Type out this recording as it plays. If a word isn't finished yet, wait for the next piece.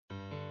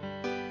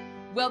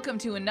Welcome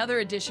to another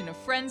edition of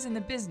Friends in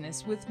the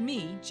Business with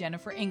me,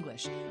 Jennifer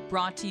English,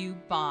 brought to you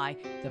by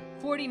the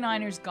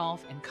 49ers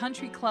Golf and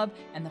Country Club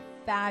and the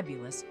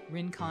fabulous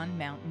Rincon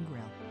Mountain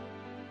Grill.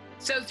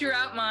 So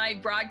throughout my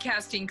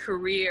broadcasting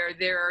career,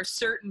 there are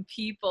certain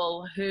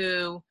people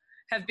who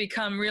have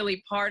become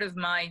really part of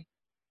my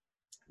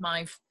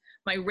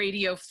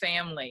radio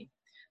family,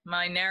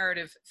 my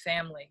narrative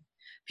family.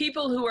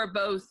 People who are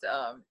both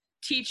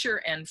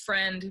teacher and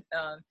friend,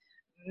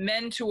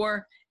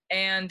 mentor,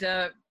 and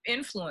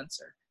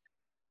influencer.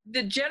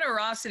 The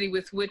generosity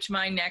with which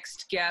my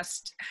next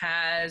guest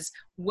has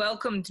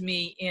welcomed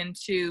me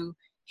into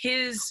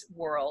his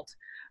world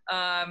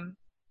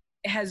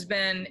has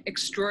been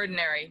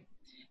extraordinary.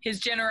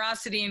 His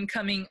generosity in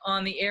coming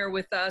on the air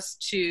with us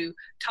to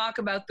talk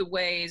about the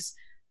ways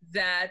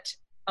that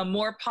a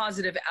more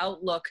positive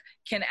outlook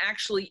can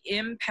actually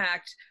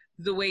impact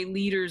the way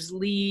leaders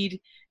lead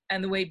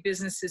and the way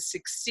businesses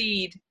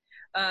succeed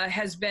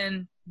has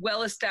been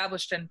well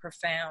established and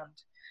profound.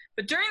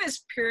 But during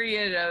this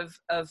period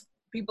of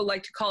people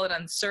like to call it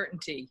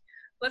uncertainty,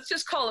 let's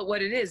just call it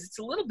what it is. It's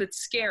a little bit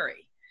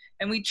scary.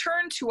 And we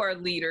turn to our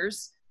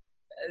leaders,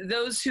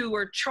 those who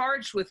are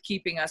charged with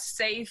keeping us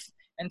safe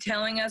and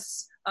telling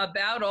us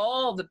about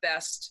all the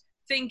best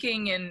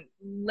thinking and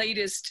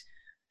latest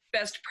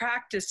best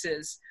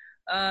practices.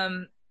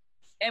 And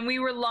we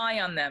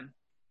rely on them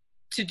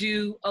to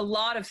do a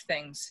lot of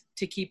things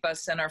to keep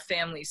us and our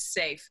families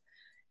safe,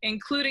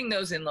 including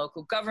those in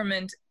local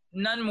government,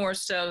 none more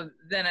so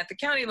than at the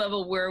county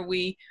level, where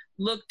we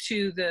look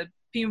to the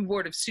Pima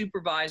Board of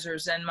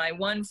Supervisors and my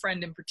one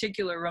friend in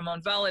particular,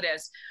 Ramon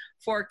Valadez,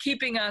 for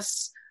keeping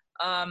us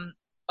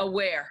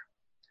aware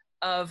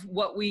of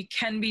what we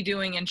can be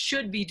doing and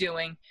should be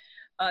doing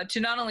to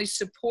not only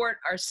support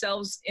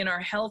ourselves in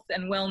our health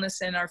and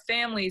wellness and our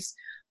families,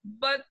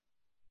 but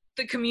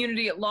the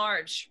community at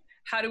large.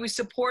 How do we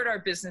support our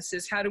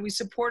businesses? How do we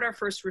support our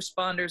first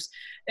responders?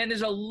 And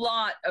there's a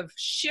lot of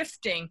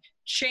shifting,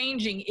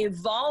 changing,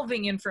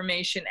 evolving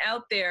information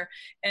out there.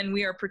 And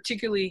we are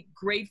particularly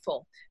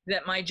grateful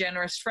that my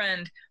generous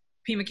friend,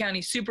 Pima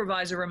County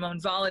Supervisor Ramon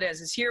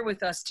Valadez, is here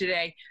with us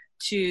today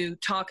to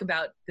talk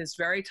about this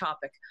very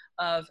topic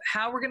of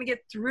how we're going to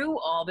get through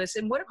all this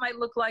and what it might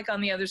look like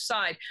on the other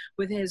side.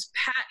 With his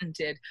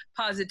patented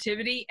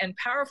positivity and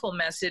powerful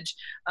message,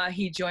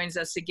 he joins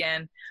us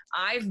again.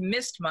 I've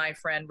missed my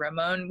friend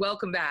Ramon.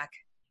 Welcome back.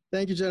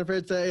 Thank you, Jennifer.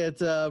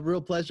 It's a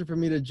real pleasure for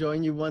me to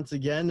join you once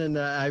again, and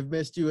I've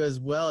missed you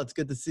as well. It's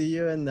good to see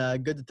you and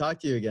good to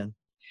talk to you again.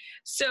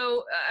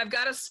 So I've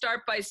got to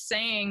start by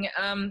saying,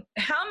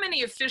 how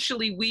many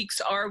officially weeks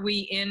are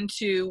we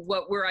into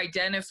what we're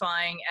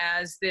identifying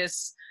as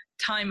this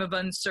time of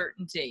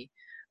uncertainty?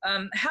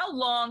 How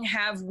long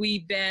have we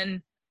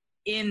been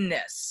in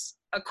this,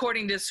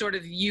 according to sort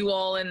of you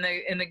all in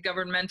the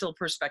governmental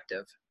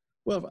perspective?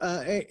 Well,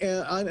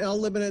 I'll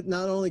limit it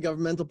not only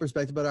governmental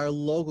perspective, but our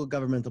local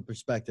governmental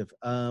perspective.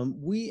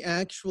 We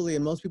actually,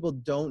 and most people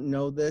don't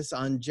know this,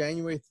 on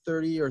January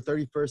 30 or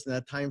 31st in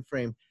that time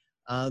frame,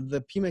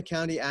 the Pima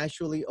County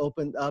actually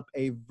opened up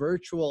a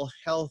virtual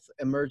health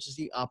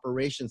emergency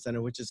operations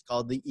center, which is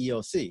called the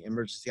EOC,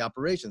 Emergency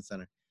Operations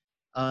Center.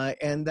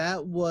 And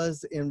that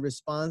was in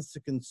response to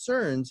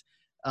concerns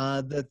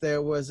that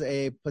there was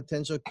a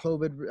potential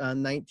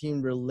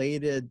COVID-19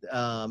 related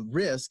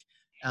risk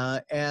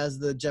as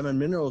the Gem and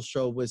Minerals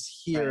Show was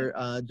here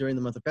during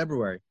the month of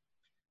February.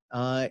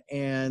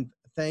 And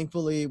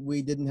thankfully,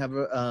 we didn't have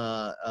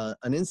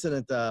an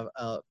incident,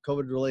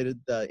 COVID-related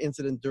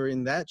incident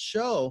during that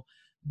show,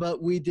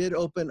 but we did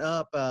open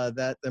up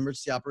that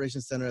Emergency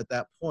Operations Center at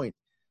that point.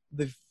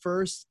 The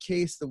first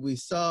case that we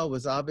saw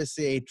was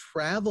obviously a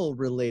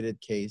travel-related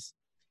case,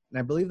 and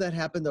I believe that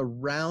happened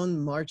around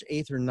March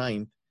 8th or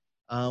 9th,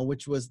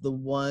 which was the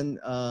one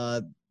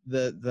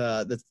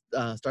that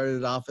started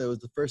it off. It was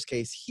the first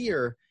case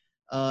here,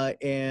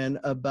 and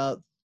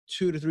about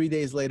 2 to 3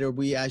 days later,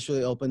 we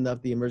actually opened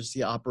up the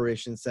Emergency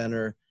Operations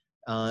Center,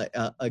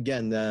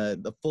 again,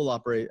 the full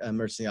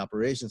Emergency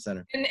Operations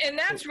Center. And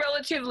that's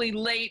relatively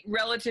late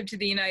relative to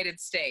the United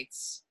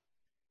States.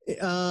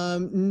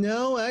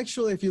 No,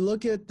 actually, if you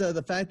look at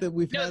the fact that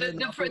we've had...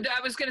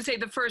 I was going to say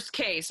the first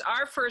case.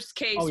 Our first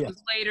case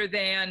was later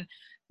than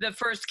the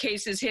first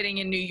cases hitting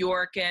in New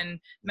York and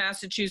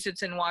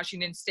Massachusetts and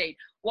Washington State.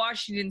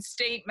 Washington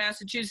State,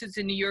 Massachusetts,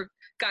 and New York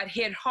got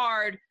hit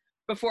hard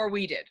before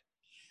we did.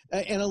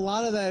 And a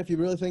lot of that, if you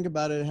really think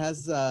about it,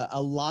 has a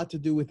lot to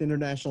do with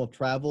international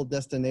travel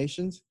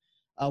destinations.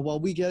 While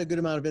we get a good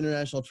amount of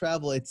international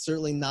travel, it's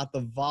certainly not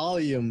the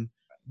volume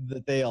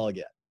that they all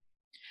get.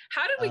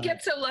 How did we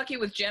get so lucky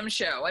with Gem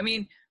Show? I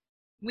mean,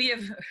 we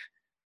have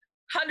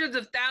hundreds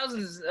of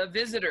thousands of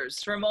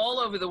visitors from all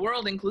over the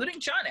world, including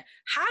China.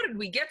 How did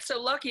we get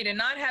so lucky to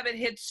not have it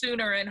hit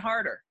sooner and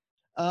harder?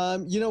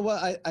 You know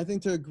what? I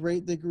think to a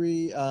great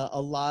degree, a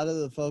lot of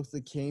the folks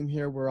that came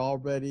here were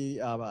already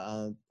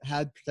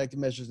had protective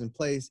measures in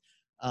place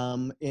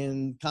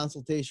in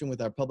consultation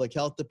with our public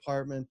health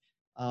department,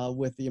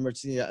 with the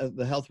emergency,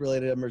 the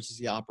health-related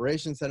emergency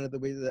operations center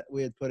that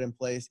we had put in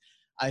place.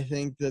 I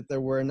think that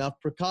there were enough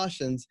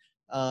precautions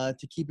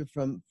to keep it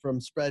from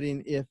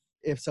spreading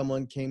if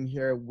someone came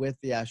here with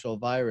the actual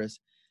virus.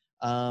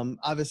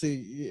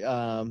 Obviously,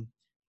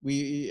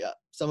 we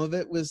some of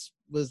it was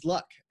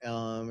luck,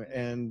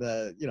 and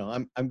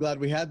I'm glad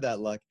we had that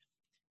luck,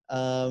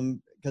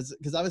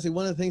 because obviously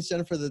one of the things,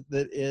 Jennifer,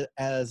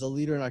 as a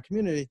leader in our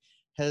community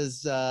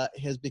has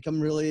become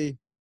really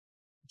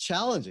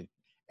challenging,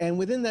 and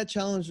within that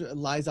challenge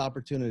lies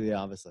opportunity,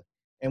 obviously,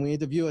 and we need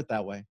to view it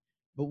that way.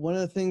 But one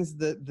of the things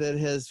that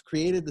has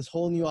created this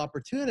whole new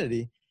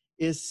opportunity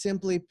is,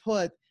 simply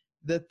put,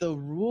 that the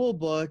rule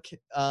book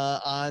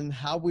on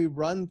how we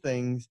run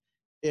things,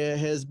 it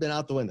has been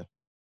out the window.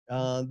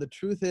 The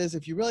truth is,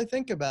 if you really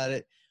think about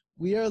it,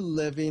 we are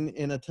living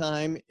in a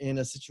time, in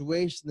a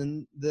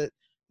situation that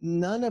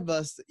none of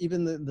us,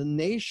 even the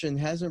nation,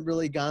 hasn't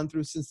really gone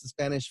through since the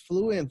Spanish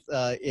flu in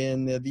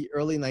the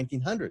early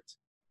 1900s.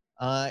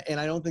 And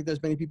I don't think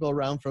there's many people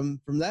around from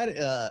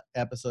that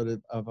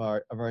episode of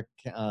our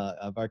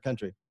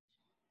country.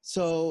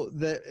 So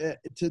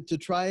to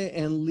try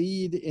and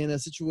lead in a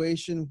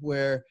situation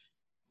where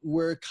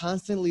we're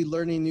constantly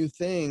learning new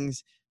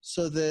things,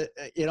 so that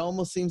it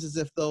almost seems as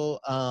if though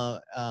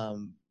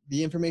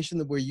the information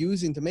that we're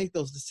using to make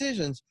those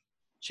decisions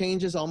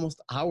changes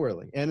almost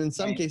hourly, and in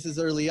some cases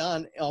early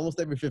on, almost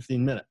every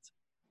 15 minutes.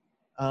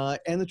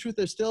 And the truth,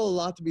 there's still a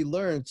lot to be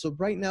learned. So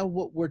right now,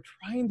 what we're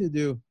trying to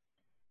do,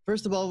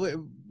 first of all,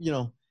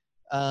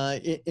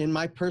 in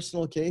my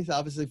personal case,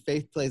 obviously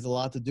faith plays a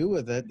lot to do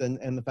with it,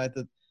 and the fact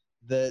that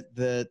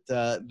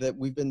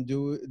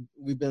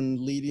we've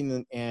been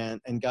leading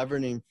and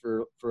governing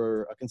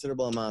for a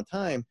considerable amount of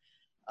time,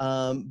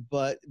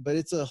 but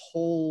it's a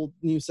whole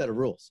new set of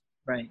rules,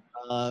 right?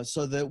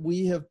 So that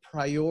we have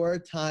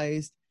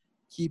prioritized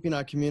keeping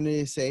our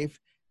community safe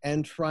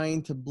and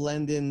trying to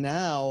blend in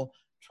now,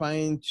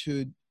 trying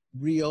to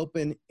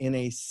reopen in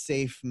a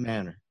safe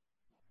manner.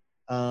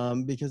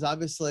 Because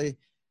obviously,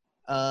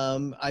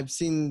 I've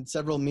seen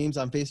several memes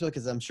on Facebook,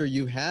 as I'm sure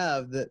you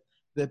have, that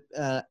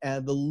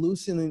the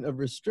loosening of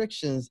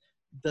restrictions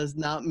does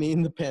not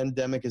mean the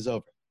pandemic is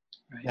over.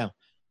 Right. Now,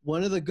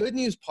 one of the good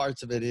news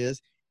parts of it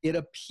is, it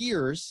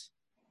appears,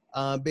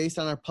 based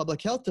on our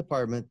public health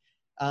department,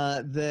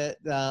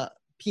 that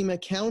Pima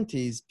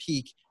County's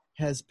peak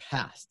has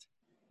passed.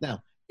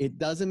 Now, it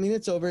doesn't mean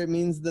it's over. It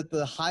means that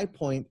the high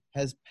point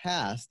has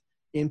passed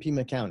in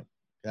Pima County,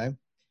 okay?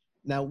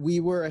 Now, we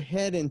were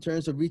ahead in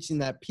terms of reaching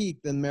that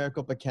peak than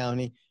Maricopa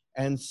County,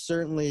 and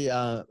certainly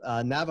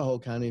Navajo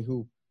County,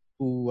 who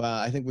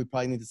I think we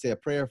probably need to say a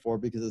prayer for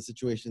because of the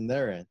situation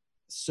they're in.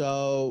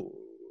 So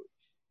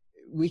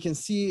we can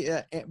see,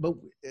 but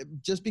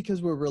just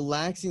because we're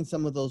relaxing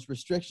some of those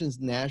restrictions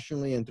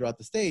nationally and throughout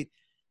the state,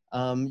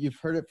 you've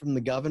heard it from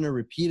the governor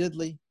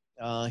repeatedly.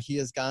 He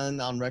has gone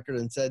on record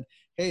and said,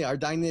 hey, our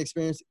dining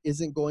experience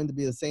isn't going to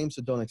be the same,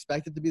 so don't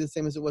expect it to be the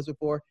same as it was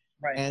before.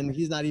 Right. And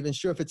he's not even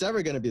sure if it's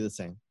ever going to be the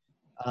same.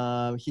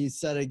 He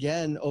said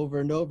again, over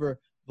and over,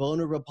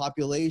 vulnerable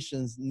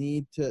populations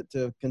need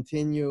to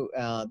continue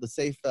the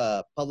safe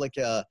public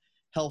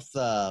health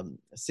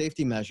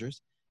safety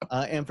measures.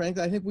 And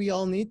frankly, I think we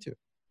all need to.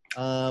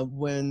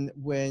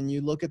 When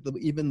you look at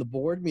even the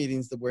board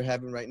meetings that we're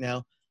having right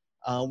now,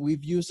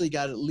 we've usually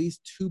got at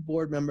least 2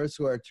 board members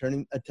who are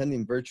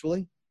attending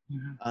virtually.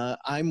 Mm-hmm.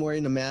 I'm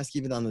wearing a mask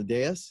even on the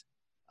dais.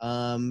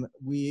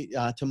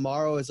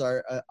 Tomorrow is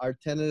our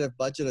tentative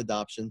budget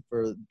adoption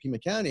for Pima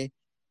County,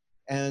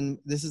 and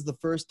this is the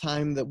first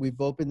time that we've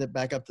opened it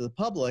back up to the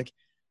public.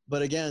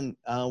 But again,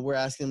 we're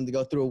asking them to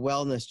go through a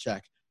wellness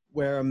check,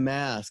 wear a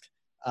mask,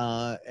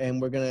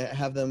 and we're going to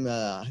have them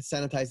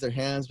sanitize their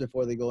hands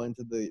before they go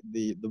into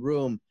the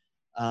room.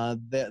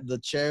 The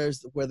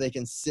chairs where they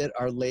can sit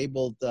are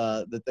labeled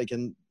that they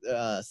can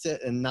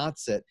sit and not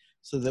sit,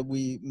 so that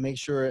we make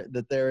sure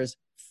that there is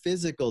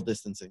physical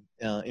distancing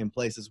in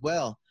place as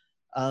well.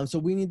 So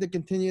we need to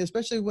continue,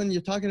 especially when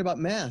you're talking about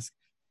masks.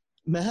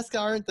 Masks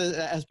aren't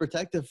as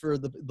protective for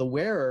the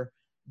wearer.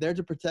 They're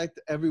to protect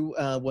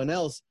everyone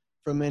else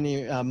from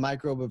any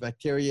microbe or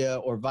bacteria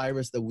or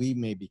virus that we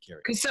may be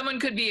carrying. Because someone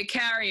could be a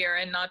carrier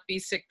and not be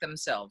sick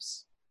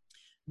themselves.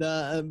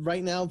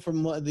 Right now,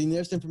 from the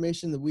nearest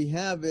information that we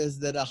have, is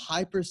that a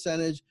high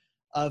percentage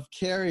of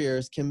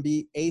carriers can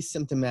be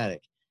asymptomatic.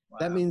 Wow.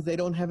 That means they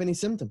don't have any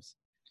symptoms,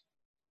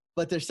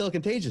 but they're still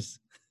contagious.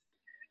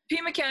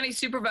 Pima County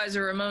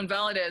Supervisor Ramon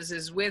Valadez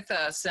is with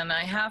us, and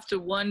I have to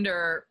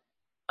wonder,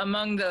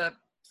 among the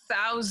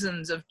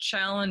thousands of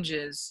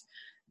challenges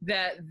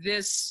that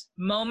this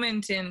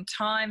moment in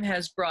time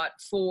has brought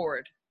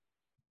forward,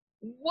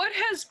 what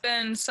has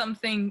been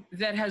something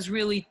that has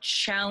really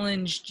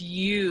challenged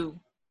you,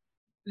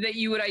 that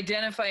you would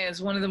identify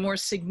as one of the more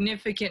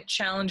significant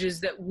challenges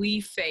that we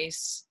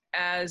face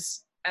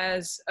as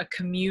a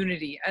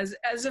community,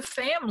 as a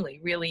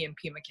family, really, in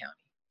Pima County?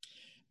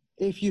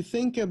 If you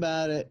think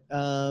about it,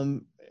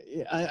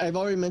 I've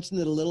already mentioned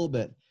it a little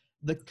bit,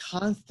 the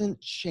constant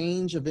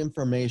change of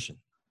information,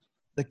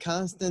 the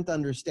constant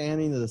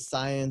understanding of the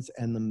science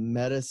and the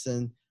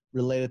medicine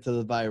related to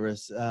the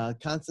virus,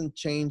 constant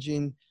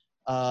changing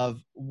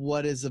of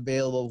what is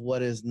available,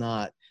 what is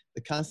not,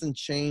 the constant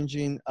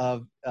changing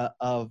of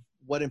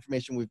what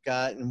information we've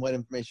got and what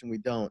information we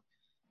don't.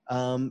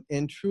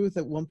 In truth,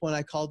 at one point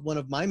I called one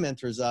of my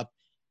mentors up,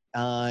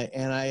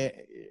 and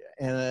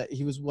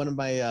he was one of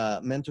my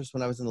mentors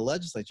when I was in the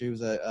legislature. He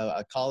was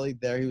a colleague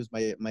there. He was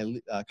my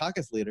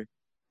caucus leader.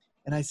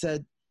 And I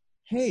said,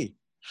 hey,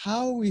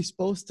 how are we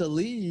supposed to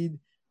lead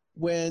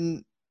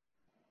when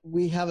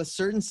we have a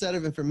certain set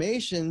of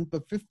information,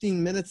 but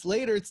 15 minutes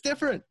later, it's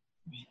different?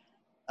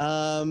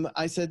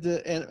 I said,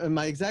 and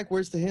my exact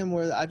words to him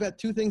were, I've got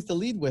two things to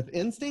lead with: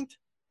 instinct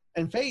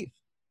and faith.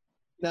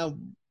 Now,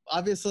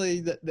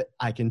 obviously,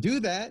 I can do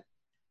that,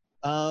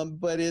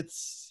 but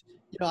it's,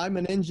 I'm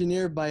an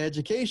engineer by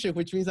education,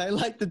 which means I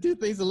like to do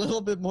things a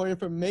little bit more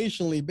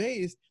informationally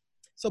based.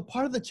 So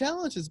part of the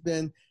challenge has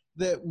been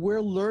that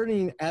we're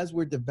learning as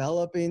we're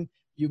developing.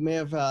 You may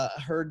have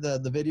heard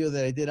the video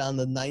that I did on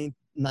the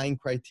nine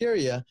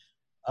criteria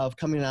of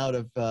coming out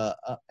of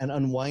and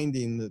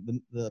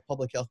unwinding the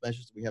public health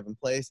measures that we have in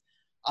place.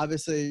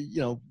 Obviously,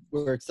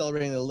 we're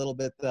accelerating a little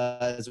bit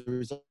as a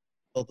result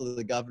of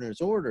the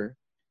governor's order.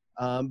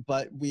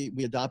 But we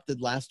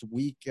adopted last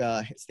week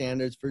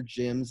standards for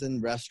gyms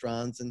and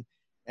restaurants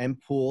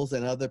and pools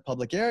and other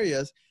public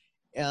areas.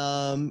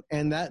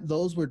 And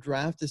those were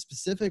drafted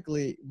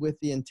specifically with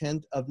the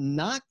intent of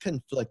not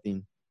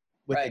conflicting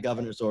with the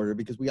governor's order,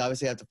 because we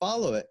obviously have to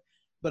follow it.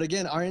 But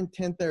again, our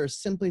intent there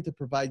is simply to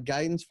provide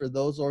guidance for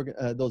those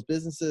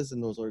businesses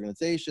and those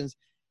organizations.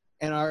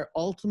 And our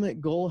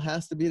ultimate goal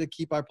has to be to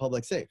keep our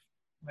public safe.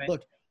 Right.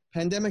 Look,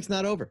 pandemic's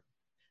not over.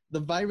 The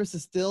virus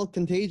is still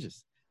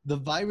contagious. The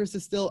virus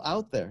is still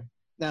out there.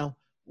 Now,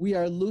 we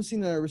are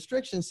loosening our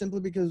restrictions simply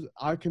because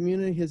our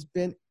community has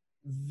been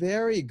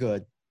very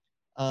good,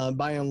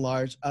 by and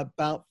large,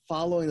 about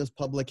following those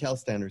public health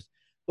standards.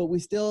 But we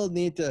still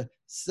need to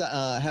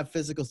have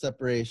physical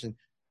separation.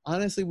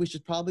 Honestly, we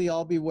should probably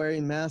all be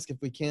wearing masks if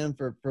we can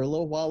for a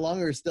little while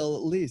longer, still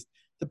at least,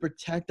 to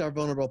protect our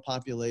vulnerable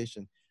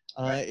population.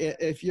 Right.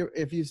 If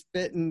you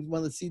spit in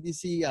one of the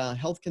CDC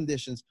health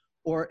conditions,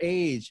 or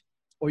age,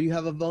 or you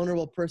have a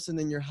vulnerable person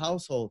in your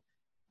household,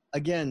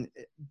 again,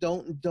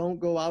 don't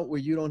go out where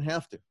you don't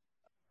have to,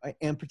 right?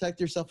 And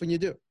protect yourself when you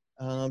do.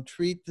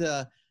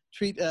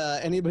 Treat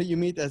anybody you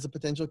meet as a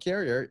potential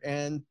carrier,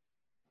 and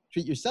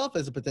treat yourself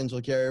as a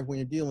potential carrier when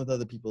you're dealing with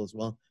other people as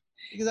well.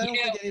 Because I don't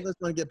think any of us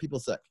want to get people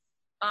sick.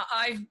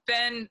 I've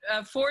been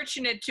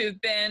fortunate to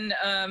have been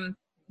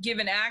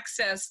given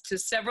access to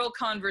several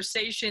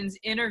conversations,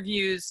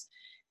 interviews,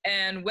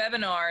 and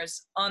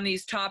webinars on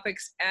these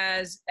topics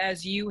as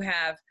you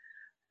have.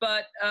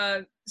 But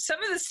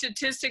some of the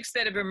statistics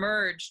that have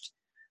emerged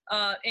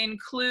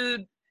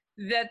include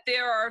that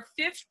there are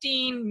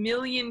 15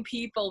 million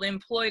people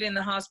employed in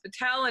the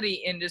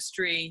hospitality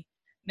industry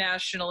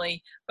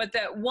nationally, but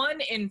that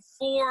 1 in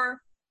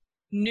 4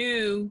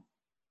 new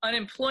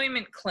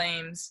unemployment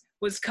claims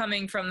was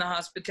coming from the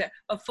hospitality,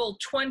 a full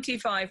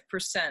 25%.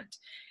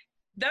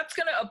 That's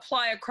going to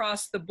apply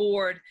across the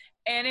board.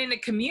 And in a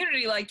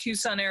community like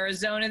Tucson,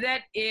 Arizona,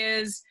 that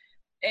is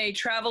a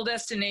travel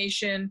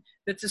destination,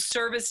 that's a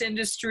service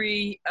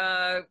industry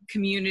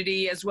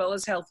community, as well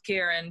as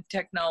healthcare and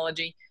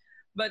technology.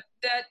 But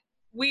that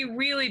we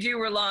really do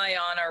rely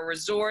on our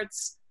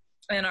resorts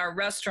and our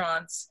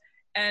restaurants.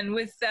 And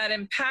with that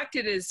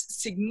impacted as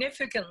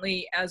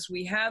significantly as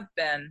we have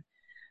been,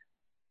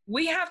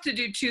 we have to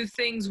do two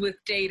things with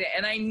data.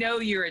 And I know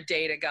you're a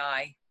data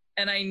guy.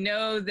 And I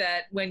know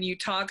that when you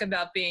talk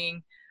about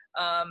being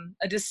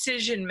a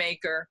decision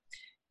maker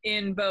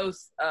in both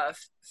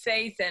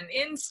faith and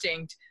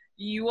instinct,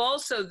 you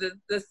also,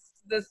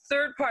 the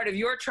third part of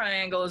your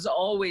triangle is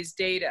always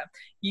data.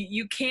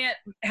 You can't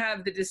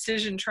have the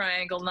decision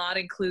triangle not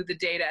include the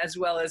data as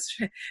well as,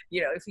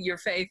 your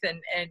faith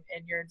and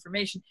your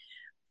information.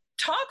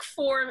 Talk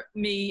for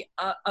me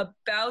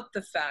about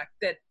the fact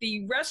that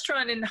the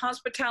restaurant and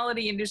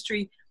hospitality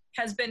industry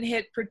has been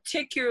hit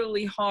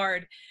particularly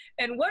hard.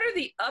 And what are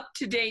the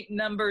up-to-date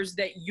numbers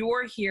that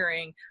you're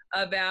hearing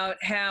about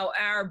how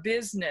our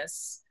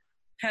business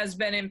has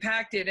been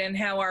impacted and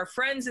how our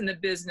friends in the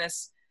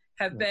business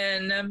have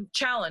been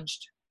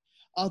challenged?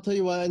 I'll tell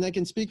you what, and I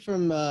can speak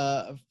from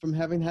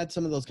having had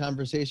some of those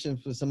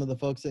conversations with some of the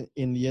folks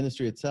in the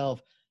industry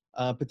itself,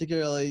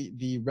 particularly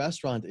the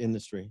restaurant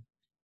industry.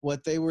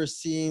 What they were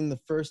seeing the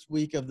first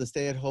week of the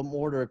stay-at-home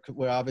order,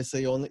 where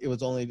obviously it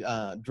was only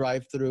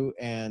drive-through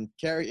and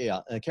carry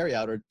out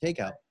or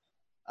takeout,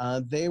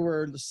 they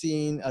were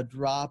seeing a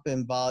drop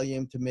in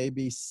volume to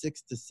maybe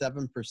 6 to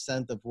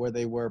 7% of where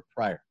they were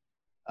prior.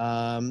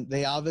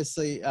 They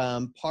obviously,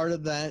 part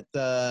of that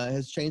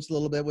has changed a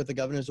little bit with the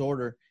governor's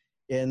order,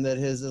 in that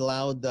has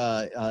allowed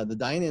the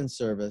dine-in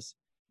service.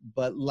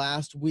 But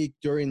last week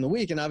during the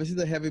week, and obviously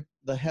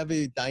the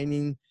heavy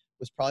dining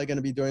was probably going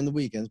to be during the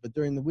weekends, but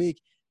during the week,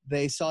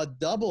 they saw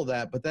double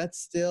that, but that's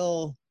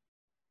still,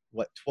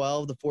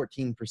 12 to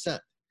 14%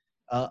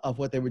 of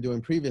what they were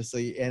doing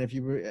previously. And if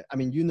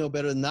you know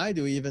better than I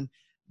do even,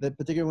 that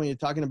particularly when you're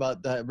talking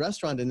about the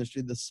restaurant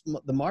industry,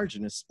 the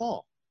margin is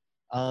small.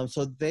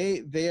 So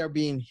they are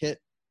being hit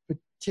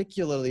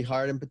particularly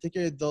hard, and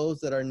particularly those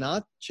that are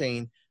not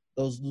chain,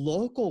 those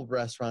local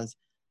restaurants,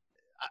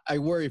 I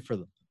worry for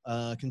them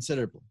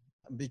considerably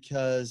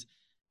because,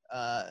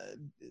 uh,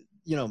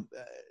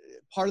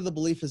 part of the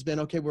belief has been,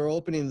 okay, we're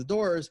opening the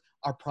doors,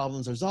 our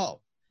problems are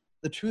solved.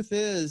 The truth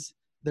is,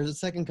 there's a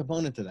second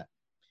component to that.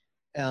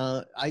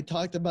 I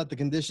talked about the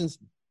conditions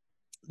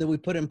that we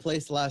put in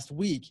place last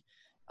week.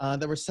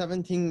 There were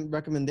 17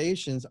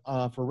 recommendations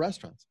for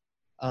restaurants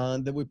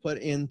that we put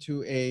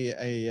into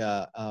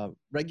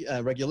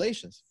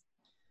regulations.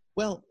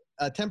 Well,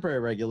 temporary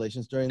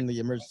regulations during the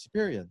emergency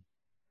period.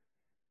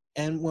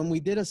 And when we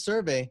did a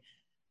survey,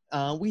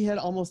 we had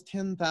almost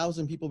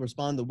 10,000 people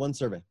respond to one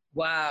survey.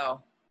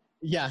 Wow.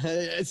 Yeah,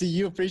 so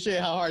you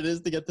appreciate how hard it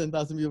is to get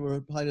 10,000 people to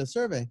reply to a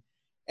survey.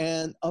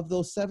 And of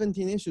those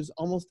 17 issues,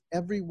 almost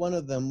every one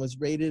of them was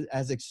rated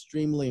as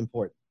extremely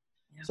important.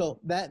 Yeah. So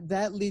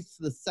that leads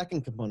to the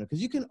second component,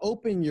 because you can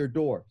open your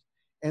doors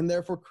and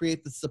therefore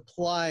create the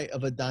supply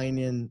of a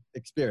dine-in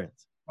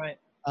experience. Right.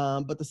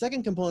 But the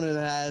second component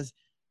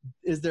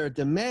is there a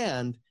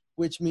demand,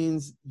 which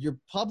means your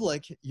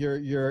public,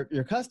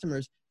 your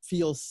customers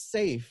feel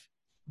safe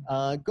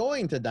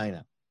going to dine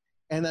out.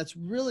 And that's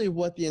really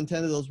what the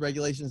intent of those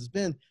regulations has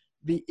been.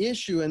 The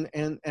issue,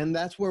 and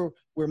that's where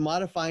we're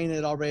modifying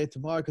it already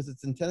tomorrow because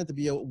it's intended to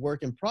be a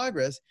work in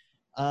progress,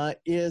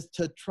 is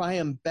to try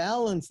and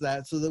balance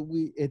that so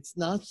that it's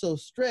not so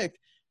strict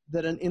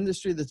that an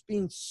industry that's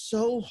being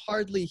so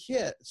hardly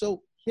hit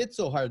so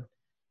hard,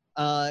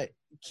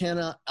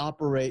 cannot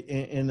operate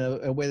in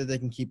a way that they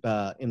can keep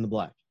in the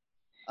black.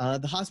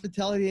 The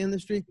hospitality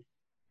industry,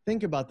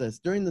 think about this.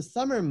 During the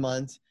summer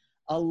months,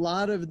 a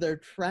lot of their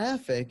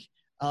traffic,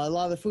 a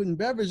lot of the food and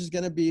beverage is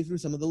going to be through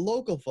some of the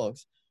local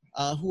folks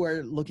who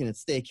are looking at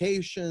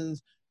staycations,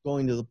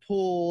 going to the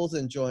pools,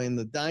 enjoying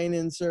the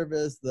dine-in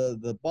service,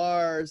 the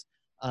bars,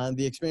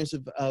 the experience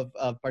of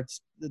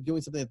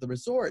doing something at the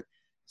resort.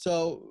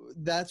 So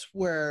that's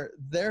where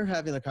they're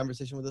having a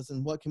conversation with us,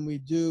 and what can we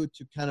do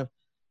to kind of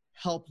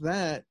help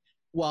that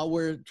while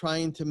we're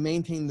trying to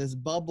maintain this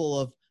bubble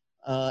of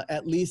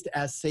at least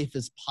as safe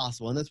as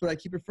possible. And that's what I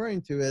keep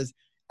referring to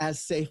as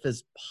safe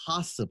as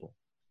possible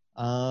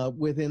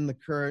within the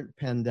current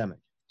pandemic.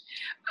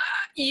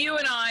 You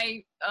and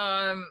I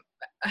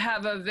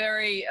have a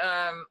very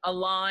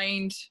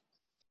aligned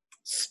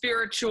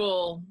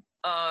spiritual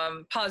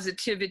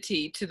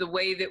positivity to the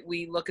way that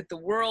we look at the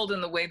world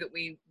and the way that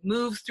we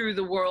move through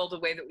the world, the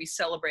way that we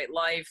celebrate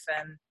life.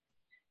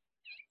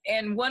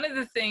 And one of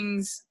the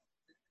things,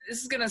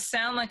 this is going to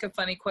sound like a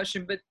funny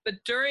question, but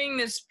during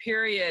this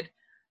period,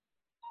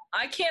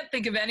 I can't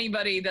think of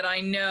anybody that I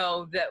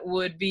know that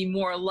would be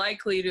more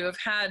likely to have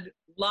had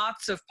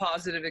lots of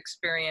positive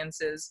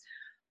experiences.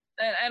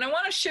 And I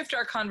want to shift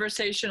our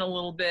conversation a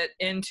little bit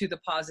into the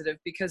positive,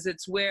 because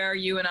it's where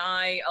you and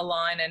I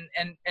align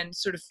and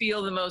sort of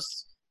feel the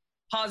most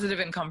positive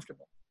and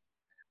comfortable.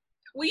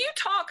 Will you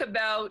talk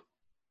about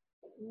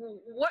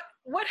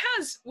what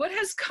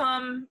has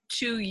come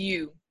to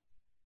you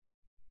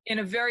in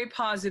a very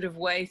positive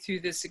way through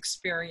this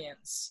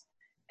experience,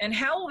 and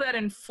how will that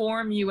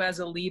inform you as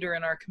a leader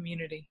in our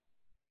community?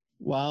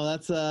 Wow,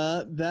 that's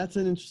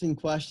an interesting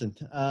question.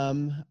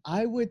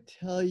 I would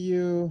tell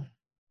you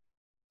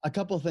a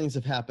couple of things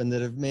have happened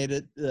that have made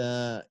it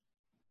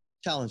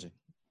challenging.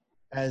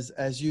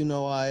 As you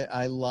know,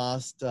 I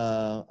lost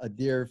a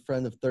dear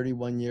friend of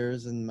 31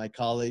 years and my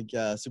colleague,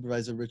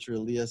 Supervisor Richard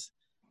Elias,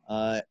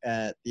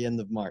 at the end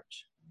of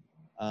March.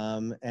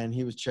 And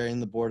he was chairing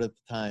the board at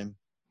the time.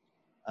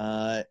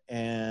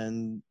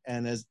 And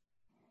as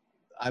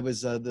I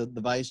was the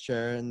vice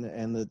chair, and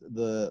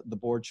the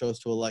board chose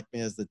to elect me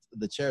as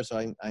the chair,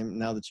 so I'm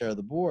now the chair of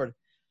the board,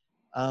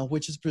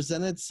 which has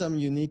presented some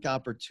unique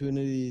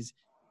opportunities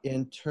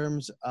in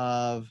terms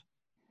of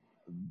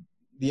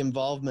the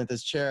involvement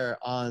as chair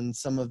on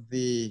some of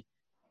the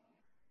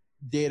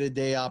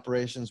day-to-day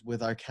operations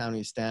with our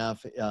county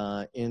staff,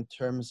 in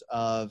terms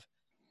of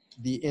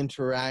the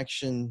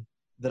interaction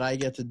that I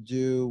get to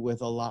do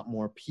with a lot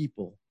more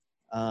people.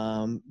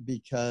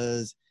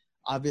 Because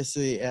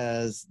obviously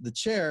as the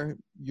chair,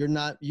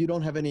 you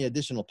don't have any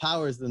additional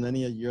powers than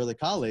any of your other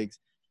colleagues,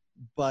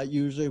 but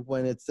usually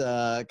when it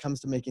comes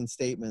to making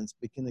statements,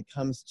 when it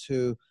comes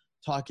to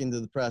talking to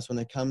the press, when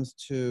it comes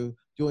to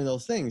doing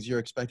those things, you're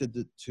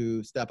expected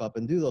to step up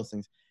and do those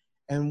things.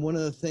 And one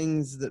of the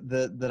things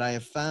that I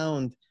have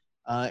found,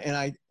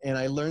 and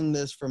I learned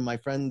this from my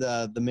friend,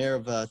 the mayor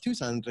of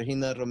Tucson,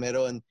 Regina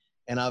Romero,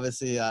 and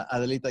obviously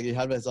Adelita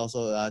Grijalva has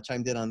also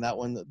chimed in on that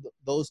one.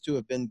 Those two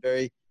have been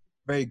very,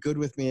 very good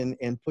with me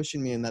and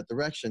pushing me in that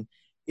direction,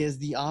 is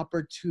the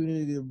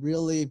opportunity to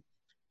really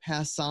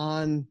pass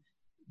on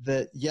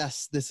that,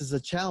 yes, this is a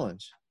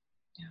challenge,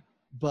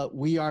 but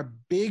we are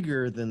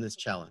bigger than this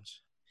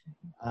challenge.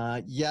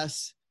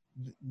 Yes,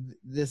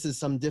 this is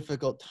some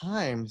difficult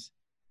times,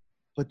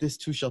 but this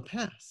too shall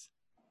pass.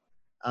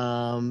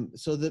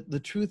 So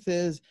the truth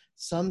is,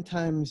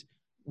 sometimes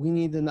we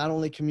need to not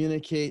only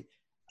communicate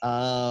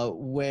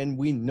when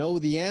we know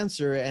the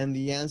answer, and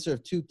the answer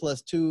of 2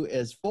 + 2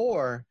 is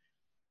 4,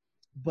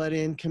 but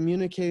in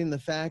communicating the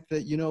fact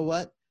that, you know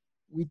what,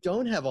 we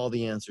don't have all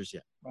the answers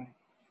yet.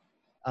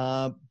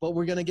 Right. But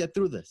we're going to get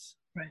through this.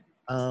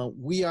 Right.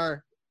 We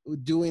are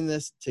doing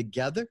this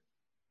together.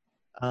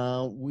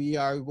 We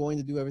are going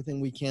to do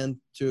everything we can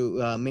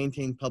to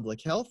maintain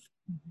public health,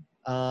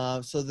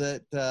 so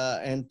that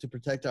and to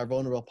protect our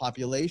vulnerable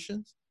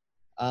populations.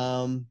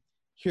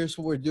 Here's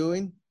what we're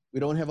doing. We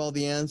don't have all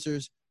the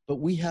answers, but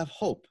we have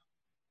hope,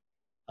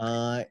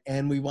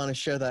 and we want to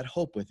share that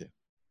hope with you.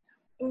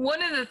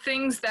 One of the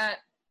things that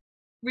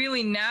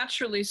really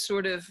naturally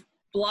sort of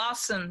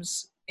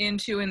blossoms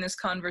into in this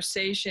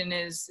conversation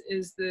is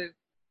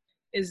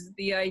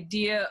the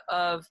idea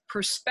of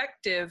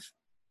perspective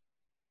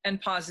and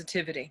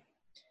positivity,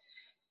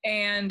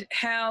 and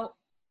how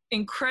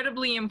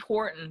incredibly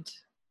important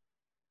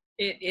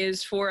it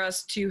is for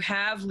us to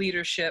have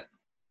leadership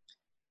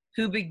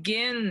who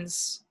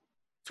begins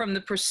from the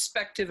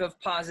perspective of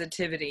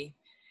positivity.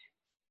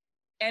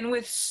 And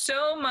with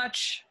so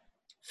much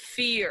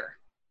fear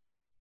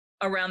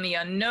around the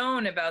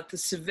unknown, about the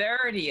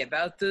severity,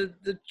 about the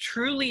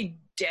truly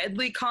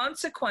deadly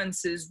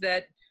consequences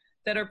that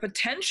are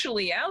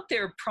potentially out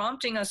there,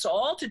 prompting us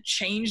all to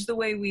change the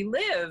way we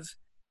live,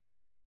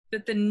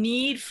 that the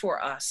need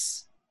for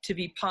us to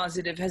be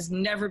positive has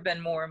never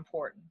been more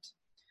important.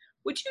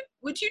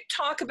 Would you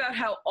talk about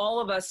how all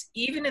of us,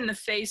 even in the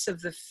face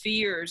of the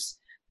fears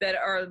that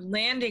are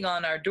landing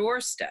on our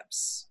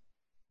doorsteps,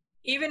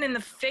 even in the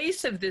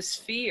face of this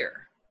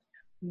fear,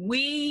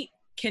 we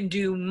can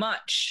do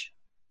much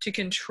to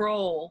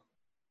control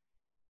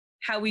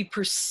how we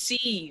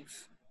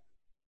perceive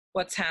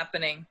what's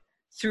happening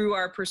through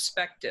our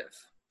perspective.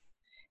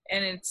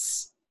 And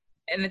it's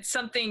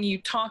something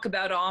you talk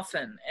about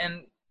often,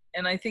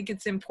 and I think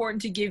it's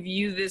important to give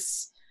you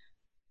this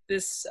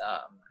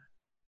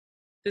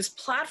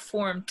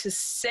platform to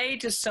say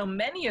to so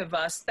many of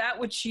us that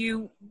which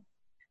you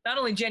not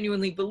only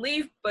genuinely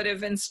believe, but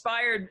have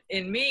inspired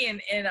in me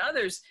and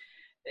others.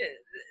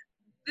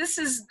 This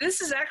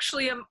is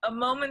actually a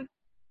moment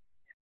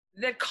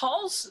that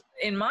calls,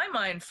 in my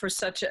mind, for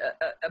such a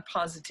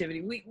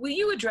positivity. Will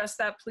you address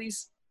that,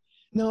 please?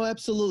 No,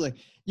 absolutely.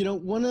 You know,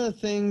 one of the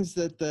things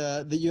that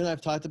you and I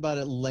have talked about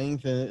at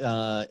length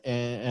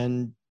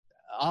and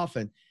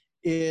often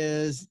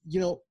is, you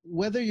know,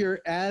 whether your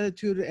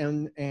attitude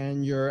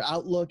and your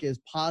outlook is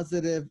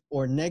positive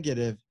or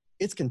negative,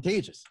 it's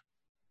contagious.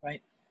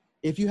 Right.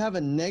 If you have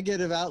a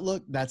negative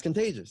outlook, that's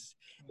contagious.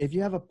 If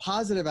you have a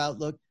positive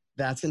outlook,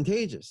 that's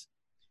contagious.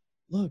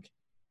 Look,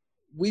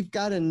 we've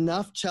got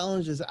enough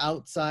challenges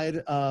outside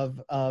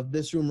of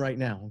this room right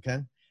now,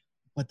 okay?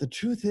 But the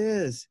truth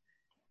is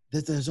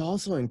that there's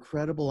also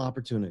incredible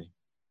opportunity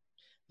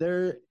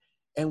there,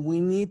 and we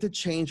need to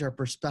change our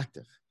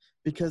perspective,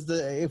 because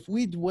if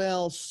we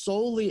dwell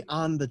solely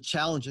on the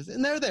challenges,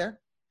 and they're there,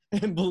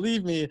 and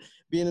believe me,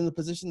 being in the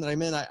position that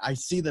I'm in, I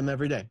see them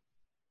every day.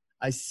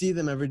 I see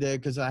them every day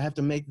because I have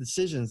to make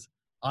decisions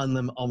on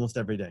them almost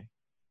every day.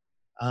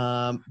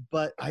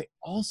 But I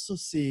also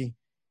see,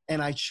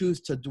 and I choose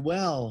to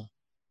dwell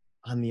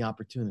on the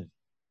opportunity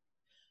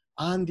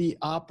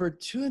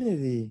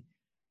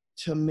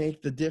to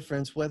make the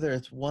difference, whether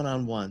it's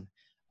one-on-one,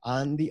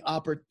 on the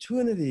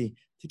opportunity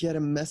to get a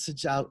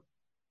message out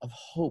of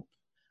hope,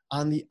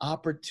 on the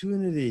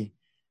opportunity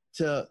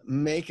to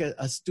make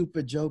a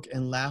stupid joke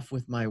and laugh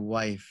with my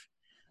wife,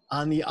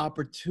 on the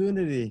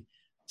opportunity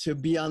to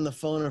be on the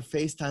phone or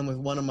FaceTime with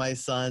one of my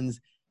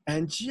sons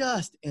and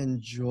just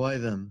enjoy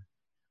them,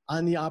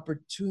 on the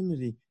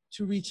opportunity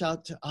to reach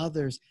out to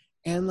others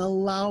and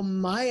allow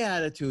my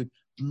attitude,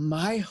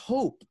 my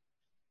hope,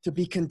 to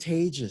be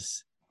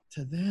contagious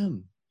to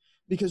them.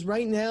 Because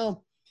right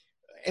now,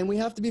 and we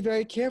have to be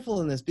very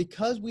careful in this,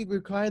 because we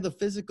require the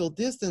physical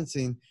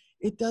distancing,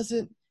 it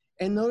doesn't,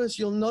 and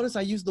you'll notice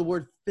I use the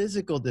word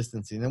physical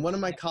distancing. And one of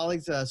my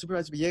colleagues,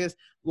 Supervisor Villegas,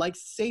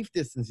 likes safe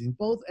distancing,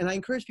 both, and I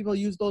encourage people to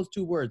use those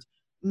two words,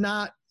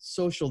 not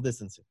social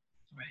distancing.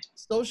 Right.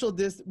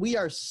 We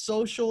are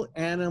social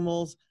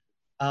animals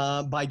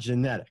by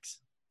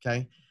genetics,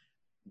 okay?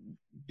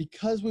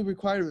 Because we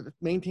require to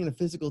maintain a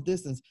physical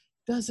distance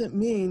doesn't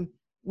mean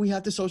we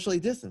have to socially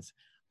distance.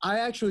 I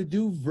actually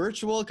do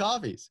virtual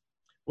coffees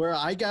where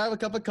I grab a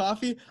cup of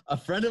coffee, a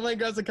friend of mine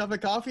grabs a cup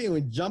of coffee, and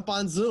we jump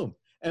on Zoom.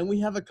 And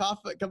we have a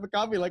cup of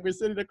coffee like we're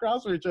sitting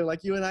across from each other,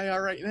 like you and I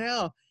are right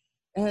now.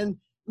 And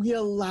we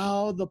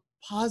allow the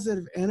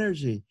positive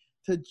energy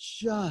to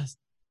just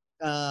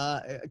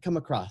come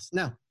across.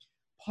 Now,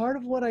 part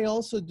of what I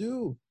also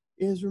do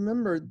is,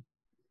 remember,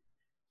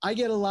 I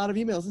get a lot of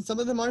emails, and some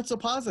of them aren't so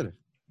positive.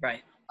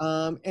 Right.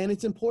 And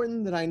it's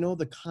important that I know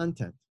the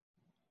content,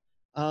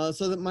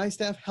 so that my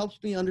staff helps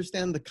me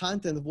understand the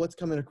content of what's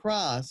coming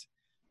across.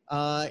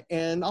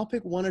 And I'll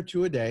pick one or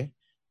two a day,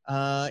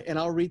 and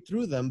I'll read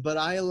through them, but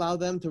I allow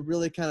them to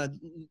really kind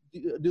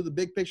of do the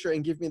big picture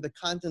and give me the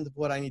content of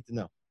what I need to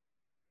know.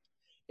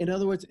 In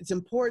other words, it's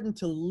important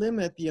to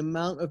limit the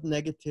amount of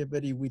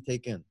negativity we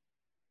take in,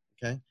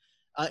 okay?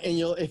 And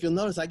if you'll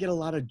notice, I get a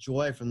lot of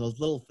joy from those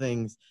little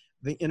things,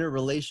 the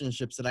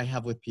interrelationships that I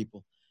have with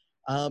people.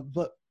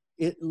 But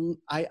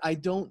I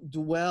don't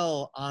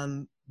dwell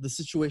on the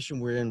situation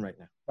we're in right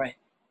now. Right.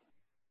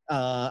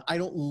 I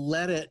don't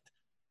let it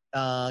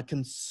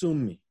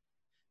consume me,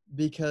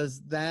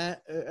 because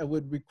that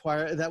would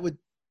require, that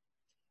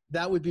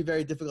would be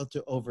very difficult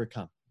to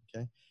overcome.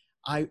 Okay.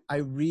 I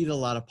read a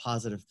lot of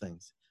positive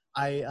things.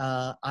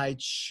 I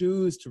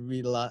choose to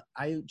read a lot.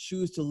 I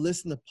choose to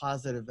listen to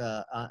positive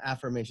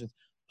affirmations,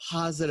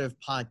 positive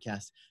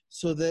podcasts,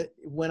 so that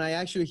when I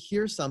actually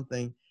hear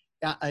something,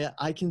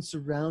 I can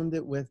surround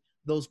it with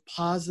those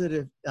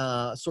positive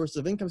sources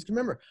of income.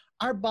 Remember,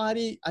 our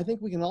body, I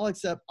think we can all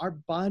accept, our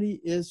body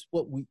is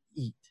what we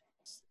eat.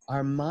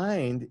 Our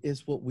mind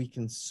is what we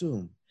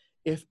consume.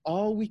 If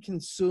all we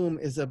consume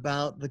is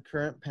about the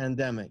current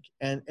pandemic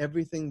and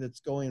everything that's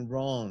going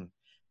wrong,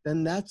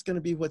 then that's going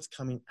to be what's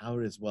coming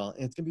out as well.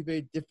 And it's going to be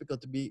very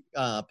difficult to be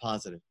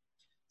positive.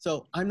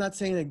 So I'm not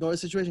saying ignore the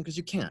situation, because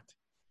you can't.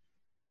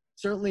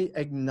 Certainly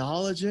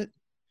acknowledge it,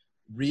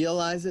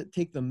 realize it,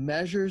 take the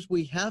measures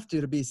we have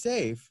to be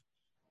safe,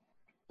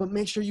 but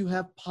make sure you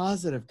have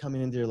positive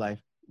coming into your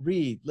life.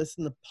 Read,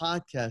 listen to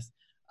podcasts,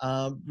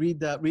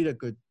 read a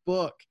good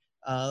book.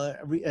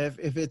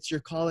 If it's your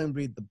calling,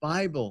 read the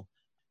Bible.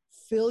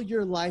 Fill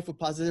your life with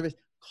positivity.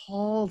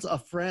 Call a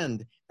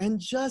friend and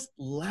just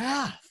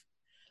laugh.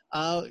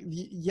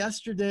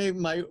 Yesterday,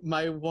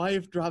 my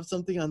wife dropped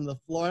something on the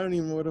floor. I don't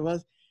even know what it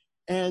was.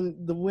 And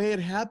the way it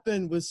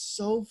happened was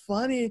so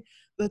funny.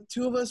 The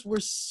two of us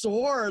were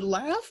sore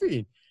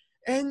laughing.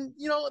 And,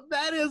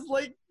 that is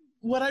like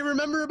what I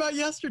remember about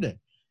yesterday.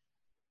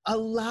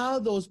 Allow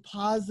those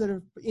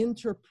positive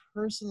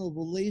interpersonal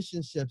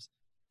relationships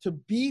to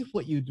be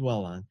what you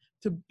dwell on,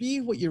 to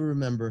be what you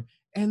remember.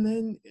 And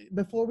then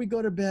before we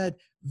go to bed,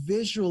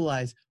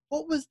 visualize,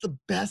 what was the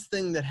best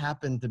thing that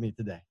happened to me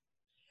today?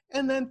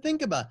 And then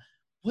think about,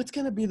 what's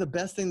going to be the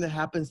best thing that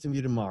happens to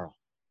me tomorrow?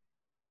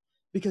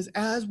 Because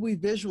as we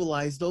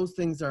visualize, those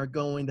things are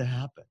going to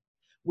happen.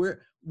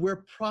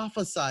 We're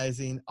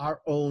prophesizing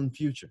our own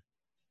future.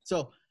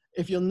 So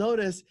if you'll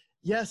notice,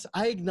 yes,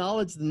 I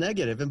acknowledge the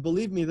negative. And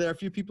believe me, there are a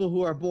few people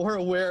who are more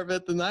aware of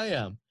it than I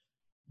am.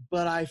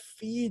 But I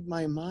feed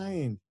my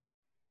mind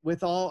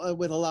with a lot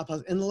of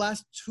positive. In the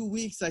last 2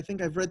 weeks, I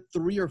think I've read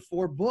 3 or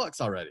 4 books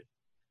already,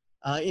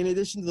 in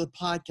addition to the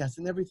podcast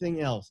and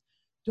everything else.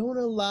 Don't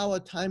allow a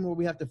time where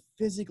we have to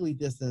physically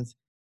distance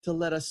to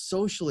let us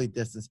socially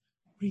distance.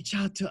 Reach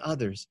out to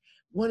others.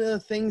 One of the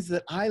things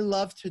that I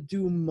love to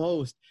do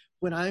most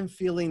when I'm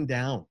feeling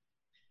down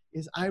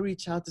is I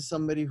reach out to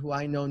somebody who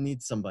I know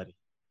needs somebody.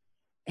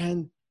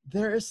 And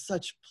there is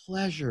such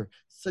pleasure,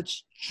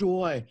 such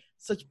joy,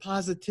 such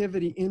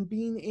positivity in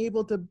being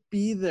able to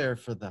be there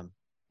for them,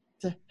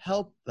 to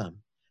help them.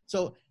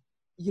 So,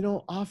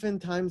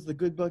 oftentimes the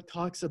good book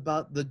talks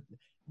about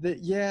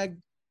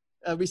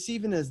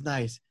receiving is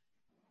nice,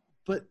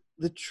 but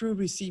the true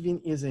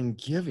receiving is in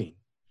giving,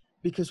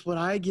 because what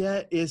I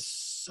get is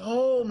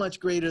so much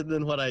greater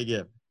than what I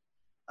give.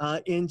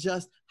 In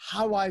just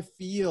how I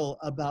feel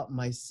about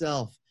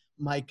myself,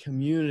 my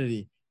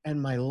community, and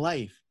my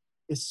life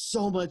is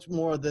so much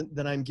more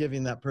than I'm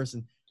giving that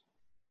person.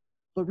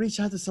 But reach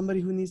out to somebody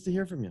who needs to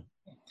hear from you.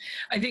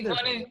 I think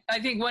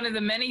one of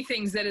the many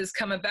things that has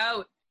come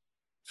about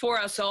for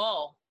us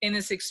all in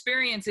this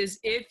experience is,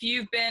 if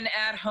you've been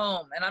at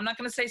home, and I'm not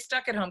going to say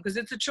stuck at home because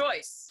it's a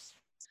choice,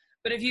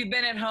 but if you've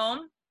been at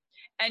home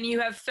and you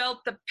have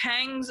felt the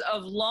pangs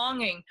of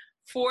longing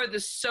for the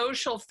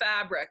social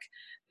fabric,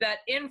 that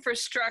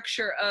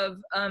infrastructure of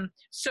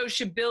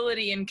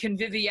sociability and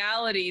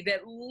conviviality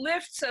that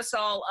lifts us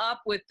all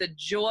up with the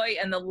joy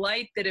and the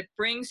light that it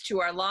brings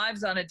to our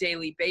lives on a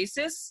daily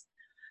basis.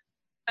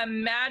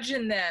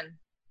 Imagine then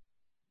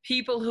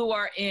people who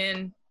are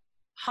in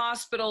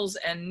hospitals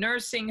and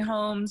nursing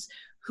homes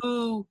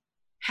who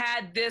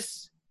had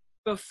this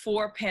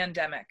before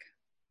pandemic,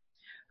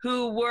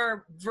 who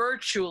were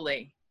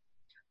virtually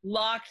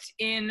locked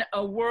in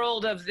a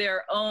world of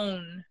their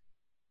own.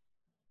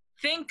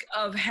 Think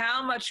of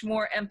how much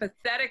more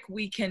empathetic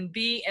we can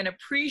be and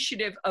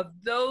appreciative of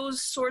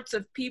those sorts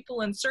of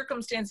people and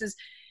circumstances.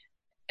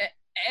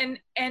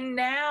 And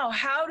now,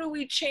 how do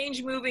we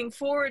change moving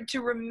forward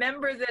to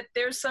remember that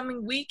there's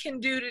something we can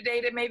do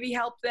today to maybe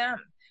help them?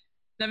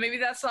 Now, maybe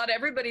that's not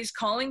everybody's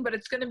calling, but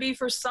it's going to be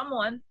for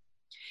someone.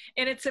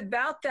 And it's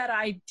about that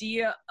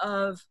idea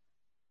of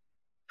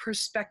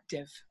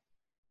perspective.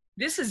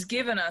 This has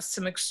given us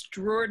some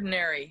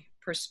extraordinary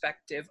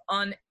perspective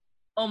on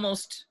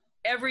almost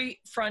every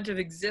front of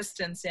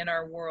existence in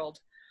our world.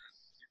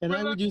 And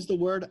I would use the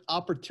word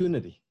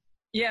opportunity.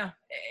 Yeah,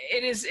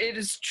 it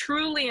is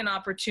truly an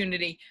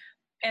opportunity.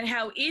 And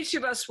how each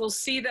of us will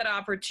see that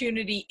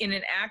opportunity in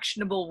an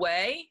actionable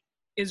way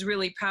is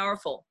really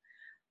powerful.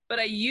 But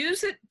I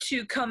use it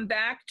to come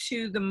back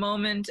to the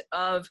moment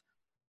of,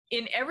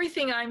 in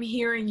everything I'm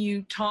hearing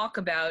you talk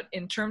about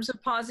in terms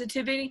of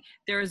positivity,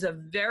 there is a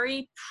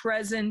very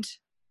present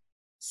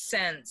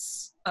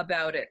sense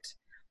about it.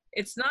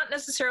 It's not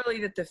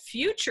necessarily that the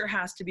future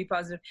has to be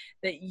positive,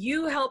 that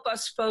you help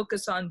us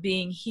focus on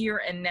being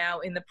here and now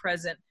in the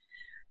present.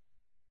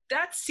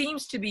 That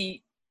seems to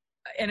be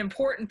an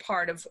important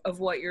part of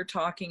what you're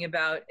talking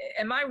about.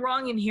 Am I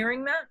wrong in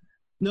hearing that?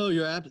 No,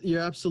 you're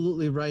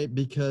absolutely right,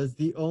 because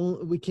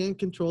we can't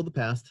control the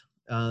past.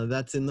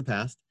 That's in the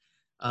past.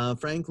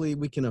 Frankly,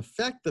 we can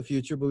affect the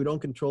future, but we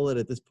don't control it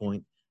at this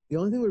point. The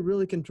only thing we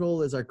really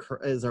control is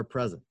our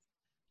present.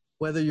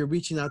 Whether you're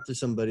reaching out to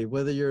somebody,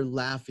 whether you're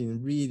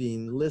laughing,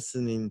 reading,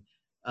 listening,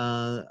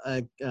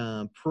 praying,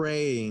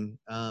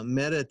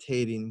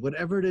 meditating,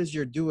 whatever it is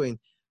you're doing,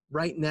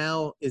 right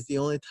now is the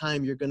only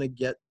time you're going to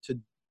get to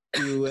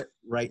do it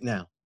right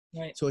now.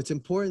 Right. So it's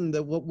important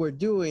that what we're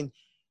doing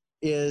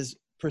is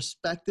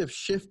perspective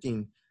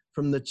shifting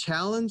from the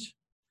challenge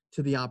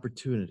to the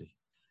opportunity,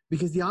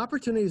 because the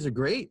opportunities are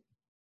great.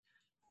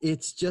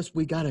 It's just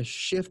we got to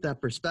shift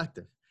that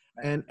perspective.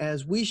 And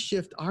as we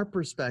shift our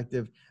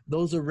perspective,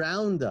 those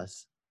around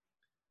us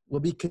will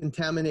be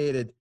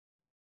contaminated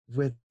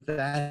with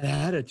that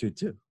attitude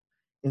too.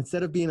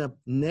 Instead of being a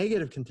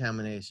negative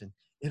contamination,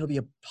 it'll be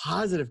a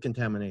positive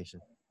contamination.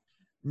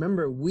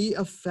 Remember, we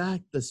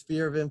affect the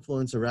sphere of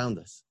influence around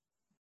us.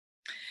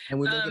 And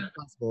we make it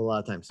possible a lot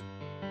of times.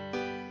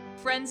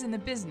 Friends in the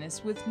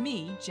Business with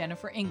me,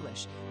 Jennifer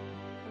English.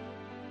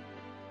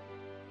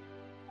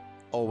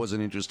 Always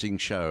an interesting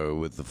show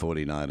with the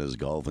 49ers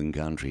Golf and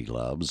Country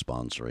Club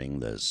sponsoring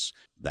this,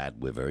 that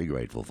we're very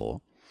grateful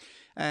for.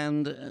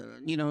 And,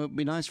 it'd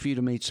be nice for you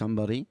to meet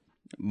somebody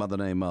by the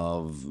name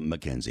of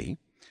Mackenzie.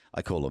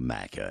 I call her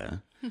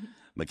Macca.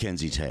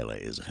 Mackenzie Taylor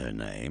is her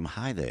name.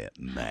 Hi there,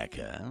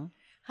 Macca.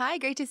 Hi,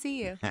 great to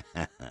see you.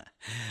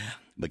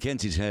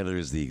 Mackenzie Taylor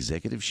is the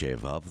executive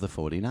chef of the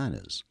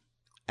 49ers.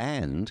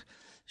 And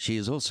she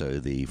is also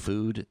the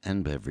food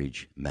and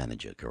beverage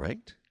manager,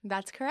 correct?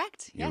 That's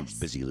correct, You're yes. a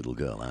busy little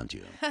girl, aren't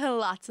you?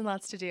 Lots and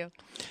lots to do.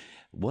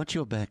 What's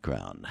your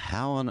background?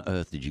 How on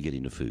earth did you get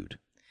into food?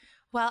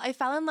 Well, I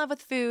fell in love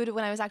with food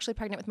when I was actually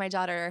pregnant with my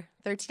daughter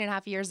 13 and a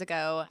half years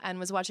ago and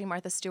was watching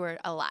Martha Stewart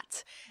a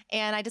lot.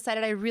 And I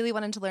decided I really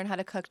wanted to learn how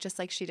to cook just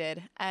like she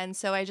did. And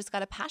so I just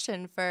got a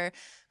passion for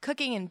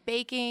cooking and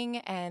baking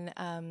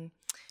and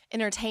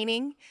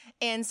entertaining.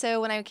 And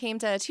so when I came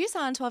to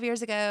Tucson 12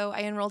 years ago,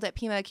 I enrolled at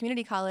Pima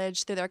Community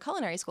College through their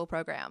culinary school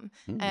program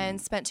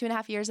and spent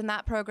 2.5 years in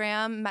that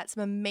program, met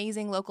some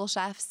amazing local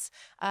chefs,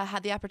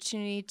 had the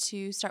opportunity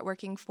to start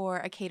working for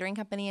a catering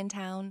company in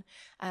town,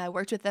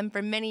 worked with them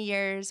for many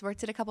years,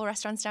 worked at a couple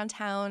restaurants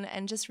downtown,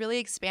 and just really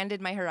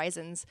expanded my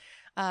horizons.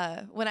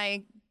 When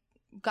I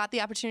got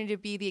the opportunity to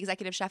be the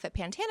executive chef at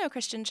Pantano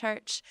Christian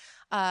Church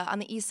on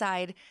the east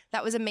side.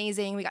 That was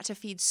amazing. We got to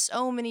feed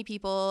so many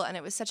people, and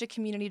it was such a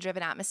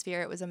community-driven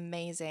atmosphere. It was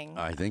amazing.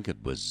 I think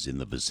it was in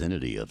the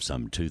vicinity of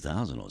some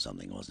 2,000 or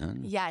something,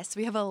 wasn't it? Yes,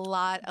 we have a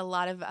lot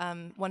of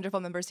wonderful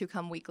members who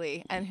come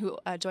weekly and who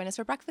join us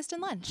for breakfast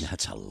and lunch.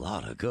 That's a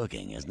lot of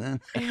cooking, isn't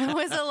it? It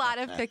was a lot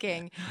of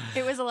cooking.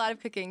 It was a lot of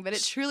cooking, but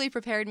it truly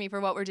prepared me for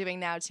what we're doing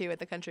now, too, at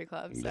the country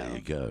club. So. There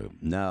you go.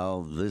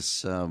 Now,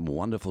 this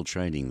wonderful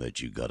training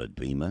that you got at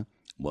Pima,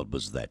 what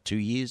was that, 2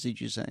 years,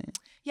 did you say?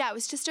 Yeah, it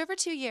was just over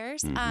 2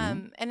 years.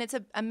 And it's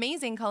an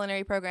amazing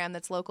culinary program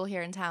that's local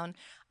here in town.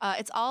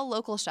 It's all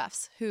local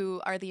chefs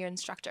who are the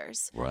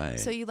instructors. Right.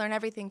 So you learn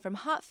everything from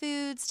hot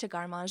foods to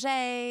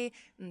garde-manger,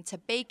 to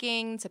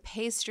baking, to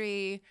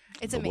pastry.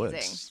 It's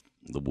amazing.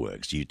 The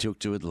works. You took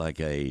to it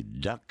like a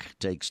duck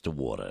takes to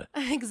water.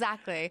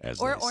 Exactly.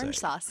 Or orange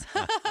sauce.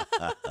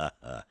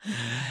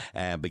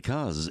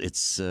 Because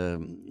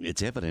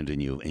it's evident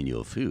in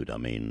your food. I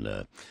mean,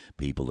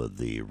 people at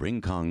the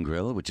Rincon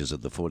Grill, which is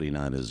at the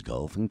 49ers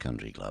Golf and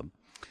Country Club,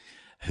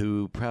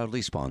 who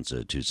proudly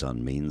sponsor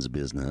Tucson Means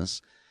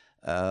Business,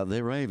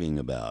 they're raving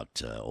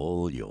about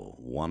all your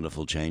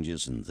wonderful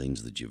changes and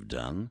things that you've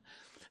done.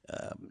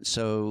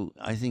 So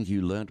I think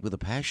you learnt with a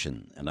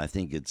passion, and I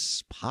think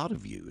it's part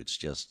of you. It's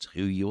just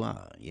who you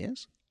are,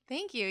 yes?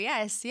 Thank you.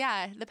 Yes.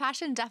 Yeah. The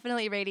passion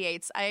definitely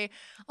radiates. I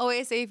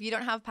always say if you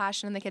don't have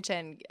passion in the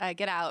kitchen,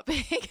 get out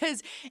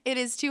because it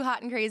is too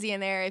hot and crazy in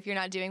there if you're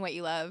not doing what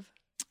you love.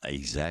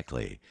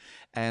 Exactly.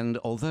 And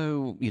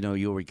although,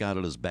 you're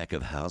regarded as back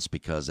of house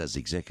because as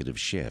executive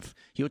chef,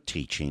 you're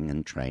teaching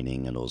and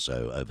training and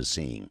also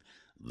overseeing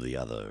the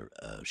other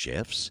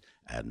chefs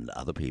and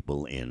other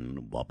people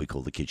in what we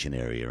call the kitchen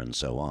area and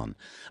so on.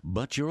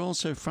 But you're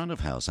also front of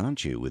house,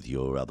 aren't you, with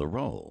your other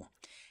role?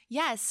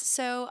 Yes.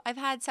 So I've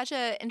had such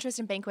an interest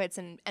in banquets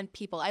and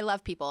people. I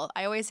love people.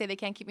 I always say they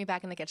can't keep me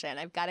back in the kitchen.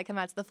 I've got to come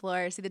out to the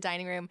floor, see the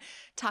dining room,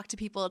 talk to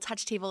people,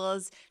 touch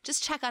tables,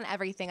 just check on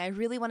everything. I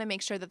really want to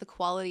make sure that the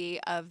quality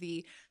of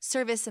the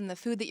service and the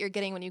food that you're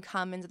getting when you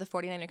come into the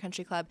 49er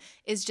Country Club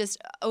is just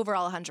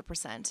overall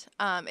 100%.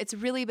 It's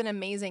really been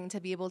amazing to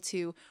be able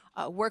to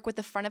work with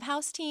the front of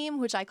house team,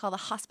 which I call the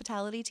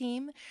hospitality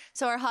team.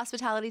 So our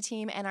hospitality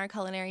team and our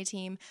culinary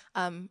team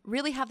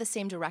really have the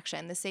same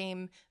direction, the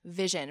same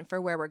vision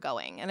for where we're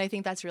going. And I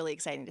think that's really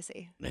exciting to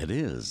see. It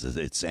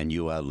is. And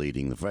you are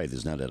leading the fray.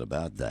 There's no doubt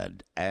about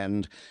that.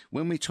 And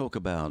when we talk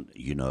about,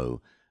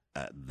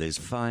 there's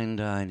fine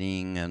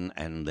dining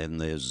and then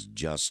there's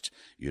just,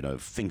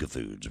 finger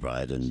foods,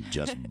 right? And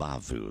just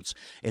bar foods.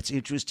 It's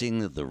interesting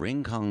that the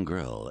Rincon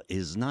Grill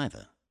is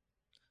neither.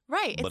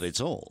 Right. But it's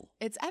all.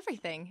 It's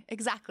everything.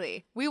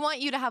 Exactly. We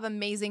want you to have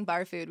amazing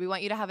bar food. We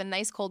want you to have a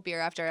nice cold beer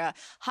after a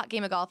hot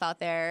game of golf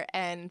out there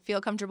and feel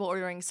comfortable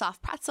ordering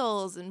soft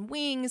pretzels and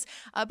wings.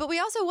 But we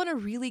also want to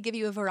really give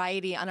you a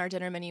variety on our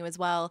dinner menu as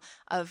well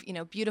of,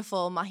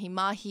 beautiful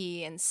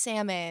mahi-mahi and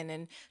salmon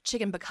and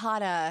chicken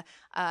piccata.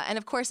 And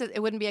of course,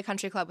 it wouldn't be a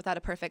country club without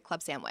a perfect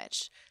club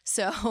sandwich.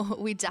 So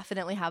we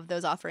definitely have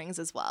those offerings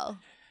as well.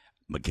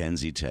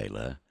 Mackenzie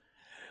Taylor,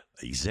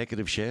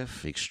 executive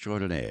chef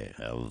extraordinaire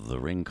of the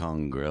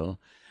Rincon Grill.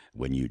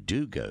 When you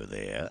do go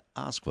there,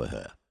 ask for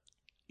her.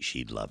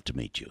 She'd love to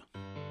meet you.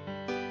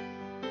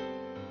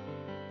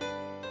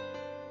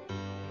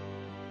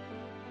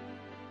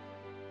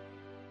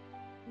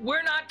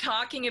 We're not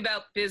talking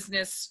about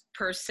business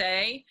per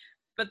se,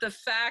 but the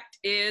fact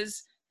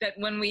is that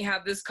when we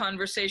have this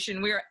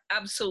conversation, we are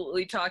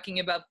absolutely talking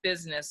about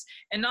business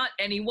and not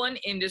any one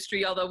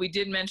industry, although we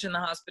did mention the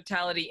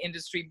hospitality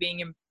industry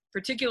being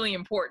particularly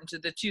important to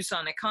the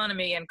Tucson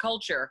economy and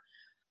culture.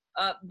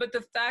 But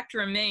the fact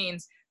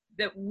remains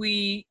that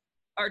we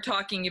are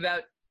talking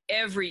about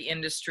every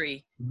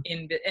industry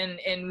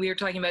and we are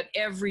talking about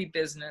every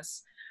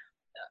business.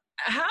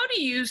 How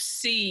do you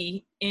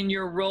see in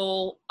your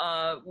role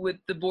with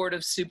the Board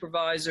of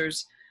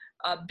Supervisors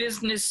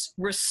business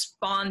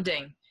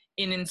responding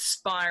in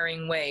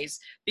inspiring ways?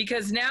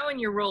 Because now in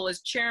your role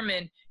as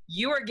chairman,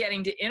 you are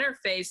getting to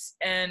interface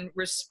and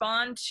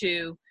respond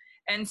to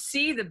and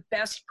see the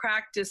best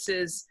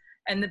practices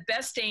and the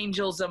best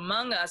angels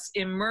among us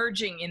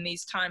emerging in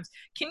these times.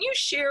 Can you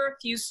share a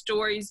few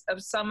stories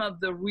of some of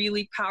the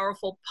really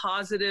powerful,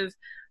 positive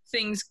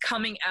things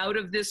coming out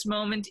of this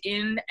moment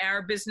in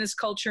our business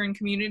culture and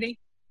community?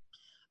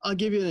 I'll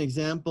give you an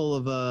example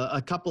of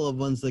a couple of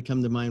ones that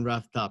come to mind right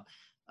off the top.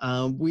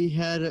 We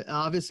had,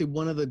 obviously,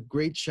 one of the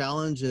great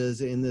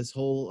challenges in this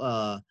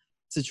whole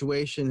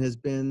situation has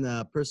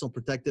been personal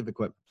protective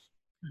equipment.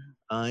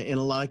 In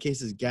a lot of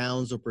cases,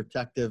 gowns or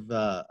protective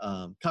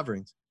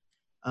coverings.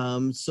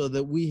 So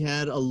that we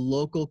had a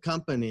local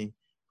company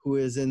who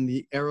is in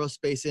the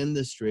aerospace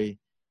industry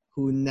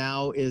who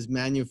now is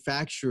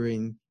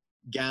manufacturing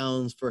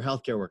gowns for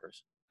healthcare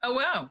workers. Oh,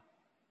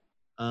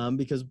 wow.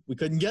 Because we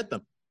couldn't get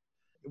them.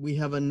 We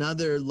have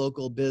another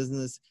local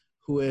business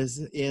who is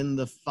in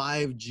the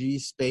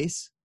 5G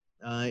space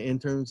in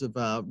terms of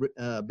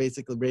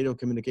basically radio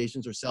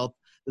communications or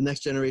the next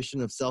generation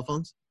of cell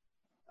phones.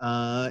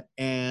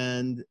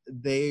 And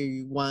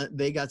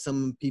they got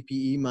some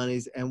PPE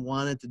monies and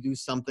wanted to do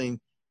something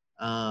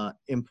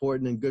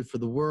important and good for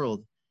the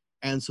world.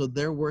 And so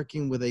they're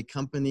working with a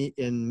company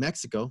in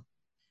Mexico,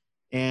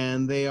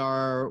 and they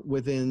are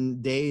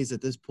within days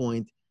at this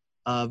point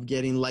of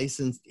getting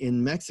licensed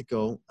in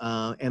Mexico,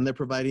 and they're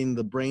providing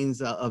the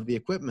brains of the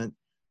equipment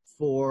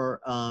for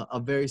a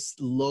very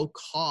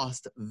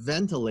low-cost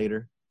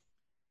ventilator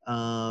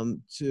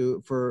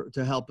to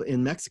help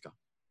in Mexico.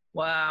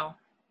 Wow.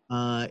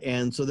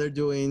 And so they're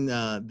doing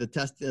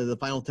the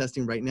final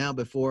testing right now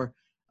before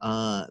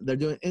they're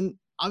doing, and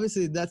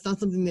obviously that's not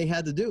something they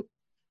had to do.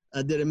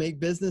 Did it make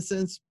business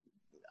sense?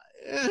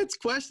 It's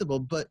questionable,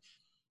 but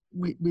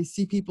we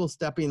see people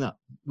stepping up.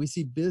 We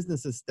see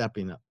businesses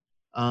stepping up.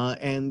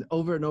 And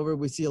over,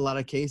 we see a lot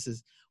of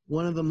cases.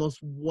 One of the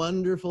most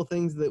wonderful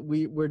things that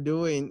we're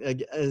doing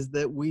is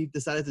that we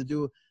decided to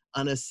do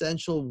an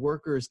essential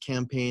workers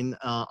campaign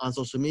on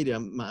social media.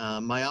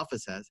 My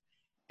office has.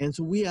 And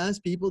so we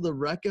ask people to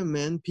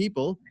recommend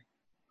people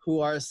who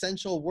are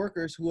essential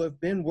workers who have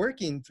been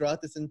working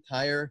throughout this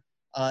entire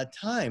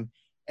time.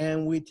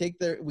 And we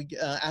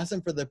ask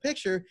them for their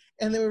picture,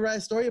 and then we write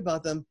a story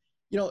about them.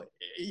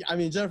 I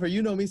mean, Jennifer,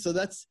 you know me, so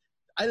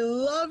I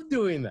love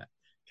doing that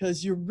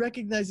because you're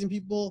recognizing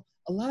people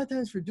a lot of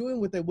times for doing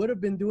what they would have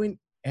been doing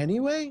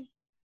anyway,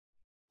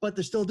 but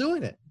they're still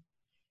doing it.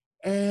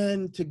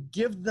 And to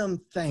give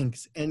them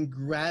thanks and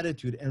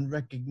gratitude and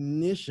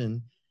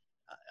recognition.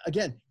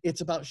 Again,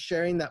 it's about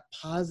sharing that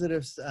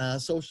positive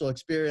social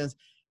experience.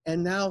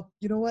 And now,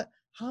 you know what?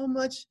 How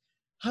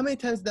many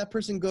times did that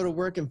person go to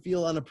work and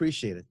feel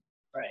unappreciated?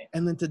 Right.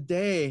 And then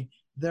today,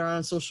 they're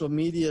on social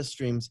media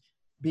streams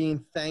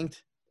being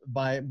thanked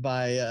by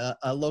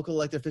a local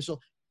elected official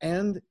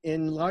and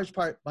in large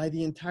part by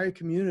the entire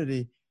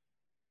community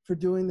for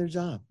doing their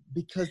job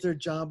because their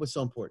job was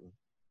so important.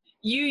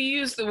 You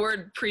used the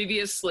word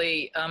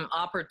previously,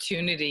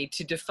 opportunity,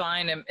 to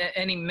define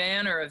any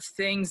manner of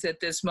things that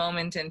this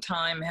moment in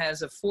time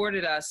has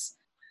afforded us.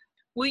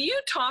 Will you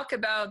talk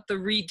about the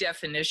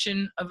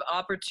redefinition of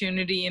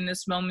opportunity in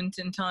this moment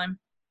in time?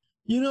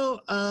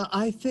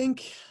 I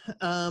think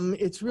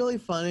it's really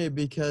funny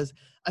because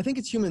I think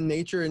it's human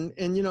nature. And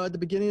at the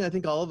beginning, I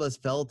think all of us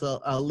felt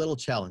a little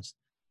challenged.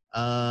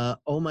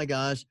 Oh my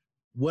gosh,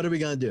 what are we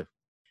going to do?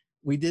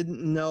 We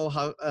didn't know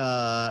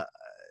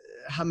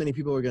how many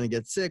people were going to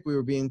get sick. We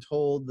were being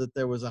told that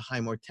there was a high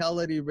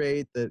mortality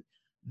rate, that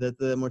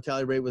the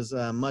mortality rate was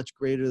much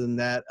greater than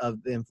that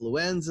of the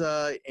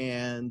influenza.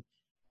 And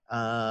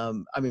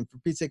for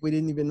Pete's sake, we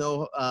didn't even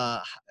know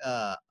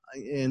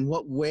in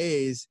what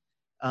ways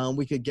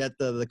we could get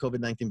the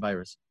COVID-19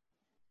 virus.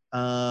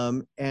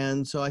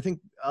 And so I think,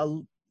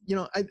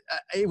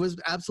 it was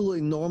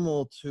absolutely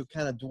normal to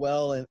kind of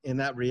dwell in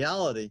that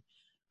reality.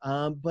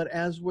 But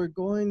as we're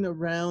going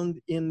around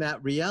in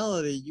that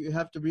reality, you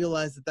have to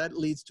realize that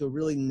leads to a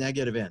really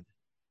negative end,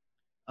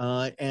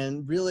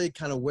 and really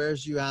kind of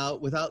wears you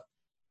out without,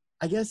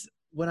 I guess,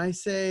 when I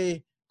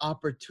say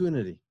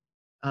opportunity,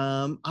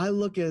 I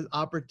look at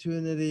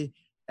opportunity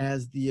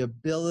as the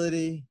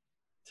ability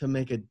to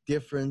make a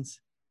difference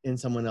in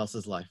someone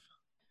else's life.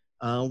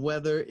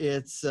 Whether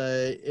it's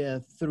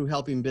through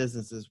helping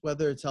businesses,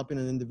 whether it's helping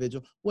an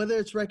individual, whether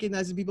it's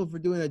recognizing people for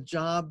doing a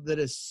job that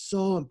is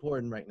so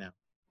important right now,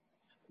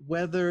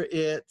 whether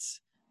it's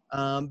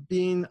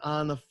being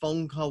on a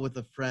phone call with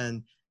a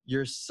friend,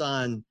 your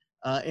son,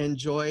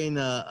 enjoying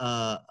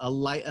a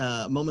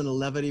moment of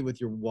levity with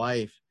your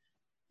wife.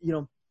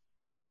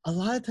 A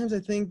lot of times I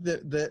think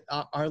that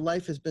our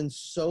life has been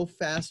so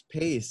fast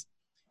paced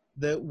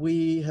that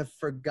we have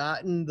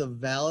forgotten the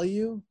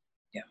value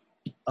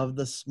of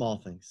the small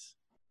things.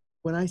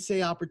 When I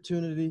say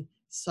opportunity,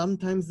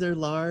 sometimes they're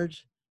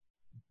large,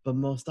 but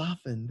most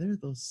often they're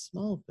those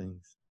small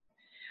things.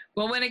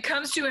 Well, when it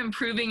comes to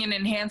improving and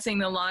enhancing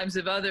the lives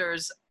of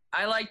others,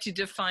 I like to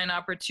define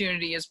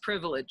opportunity as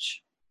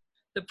privilege.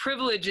 The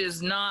privilege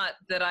is not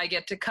that I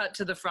get to cut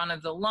to the front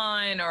of the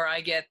line or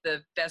I get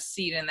the best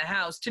seat in the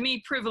house. To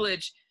me,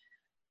 privilege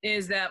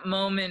is that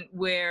moment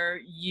where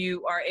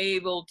you are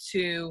able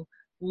to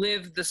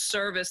live the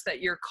service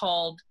that you're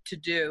called to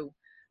do.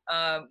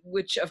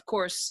 Which, of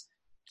course,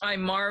 I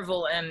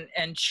marvel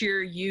and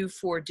cheer you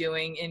for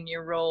doing in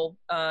your role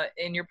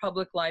in your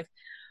public life.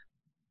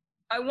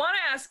 I want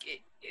to ask,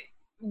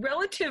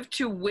 relative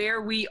to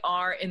where we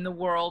are in the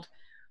world,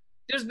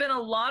 there's been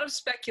a lot of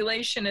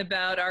speculation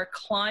about our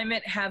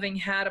climate having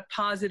had a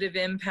positive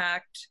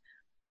impact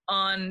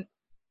on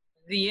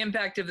the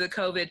impact of the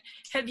COVID.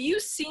 Have you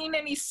seen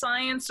any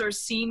science or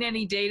seen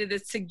any data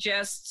that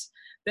suggests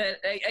that,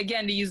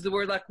 again, to use the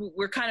word, like,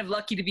 we're kind of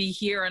lucky to be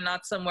here and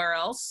not somewhere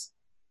else?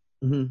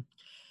 Mm-hmm.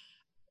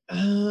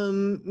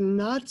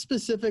 Not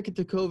specific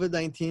to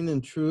COVID-19 in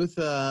truth,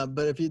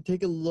 but if you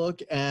take a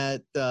look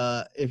at,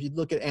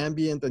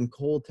 ambient and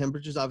cold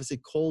temperatures, obviously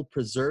cold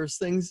preserves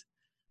things.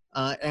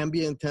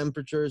 Ambient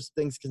temperatures,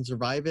 things can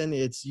survive in.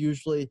 It's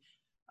usually,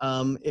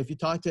 if you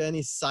talk to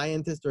any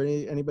scientist or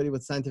anybody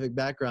with scientific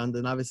background,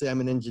 and obviously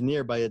I'm an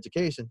engineer by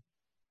education,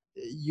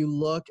 you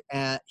look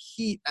at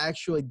heat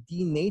actually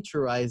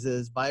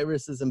denaturizes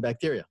viruses and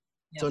bacteria.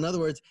 Yeah. So in other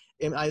words,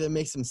 it either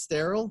makes them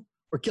sterile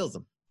or kills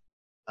them.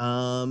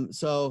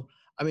 So,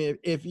 I mean,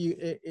 which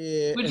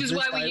is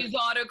why we use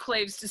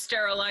autoclaves to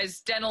sterilize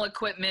dental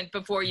equipment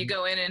before you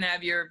go in and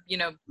have your,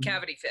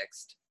 cavity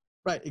fixed.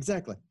 Right.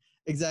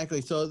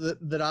 Exactly. So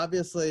that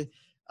obviously,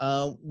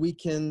 we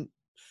can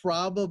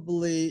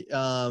probably,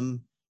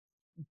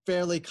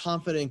 fairly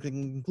confident can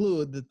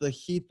conclude that the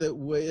heat that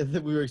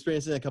we were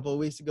experiencing a couple of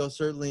weeks ago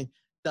certainly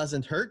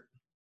doesn't hurt.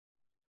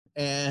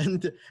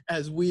 And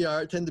as we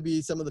tend to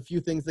be some of the few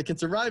things that can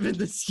survive in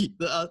this heat,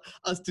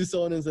 us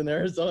Tucsonans and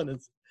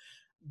Arizonans.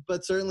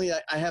 But certainly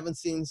I haven't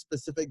seen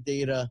specific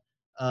data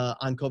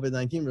on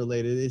COVID-19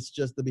 related. It's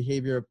just the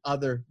behavior of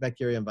other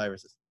bacteria and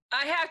viruses.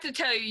 I have to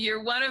tell you,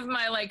 you're one of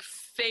my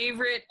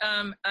favorite,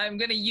 I'm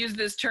going to use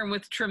this term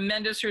with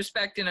tremendous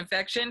respect and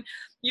affection.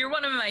 You're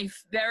one of my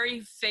very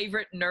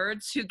favorite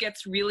nerds who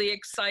gets really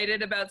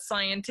excited about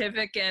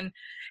scientific and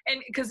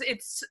because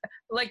it's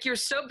like, you're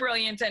so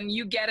brilliant and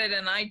you get it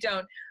and I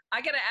don't.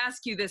 I got to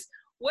ask you this.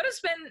 What has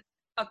been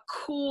a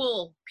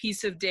cool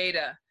piece of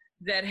data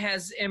that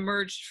has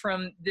emerged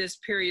from this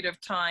period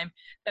of time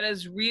that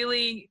has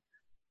really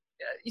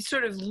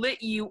sort of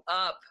lit you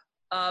up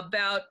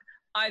about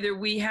either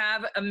we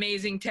have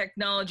amazing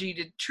technology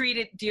to treat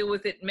it, deal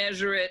with it,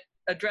 measure it,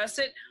 address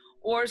it,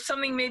 or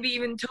something maybe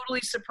even totally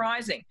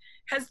surprising?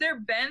 Has there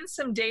been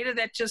some data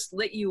that just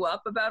lit you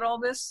up about all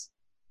this?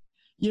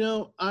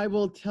 I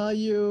will tell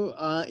you,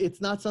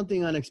 it's not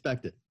something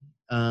unexpected.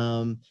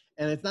 And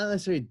it's not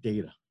necessarily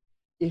data.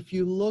 If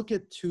you look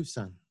at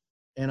Tucson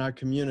and our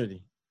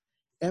community,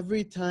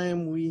 every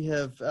time we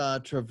have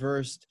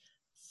traversed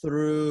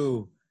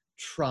through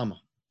trauma,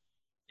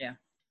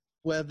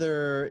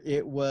 whether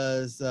it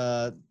was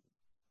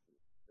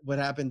what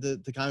happened to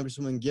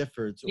Congresswoman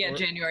Giffords, or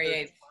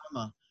January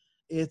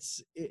 8th,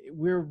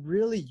 we're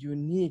really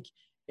unique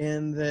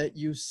in that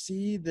you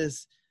see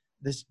this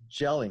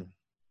gelling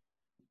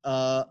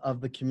of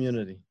the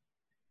community,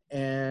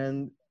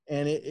 and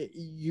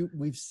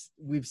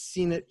we've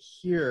seen it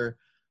here,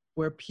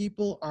 where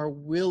people are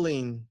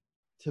willing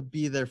to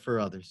be there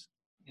for others,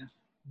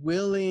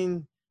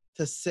 willing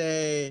to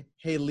say,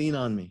 "Hey, lean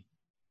on me."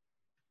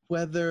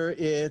 Whether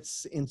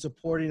it's in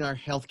supporting our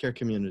healthcare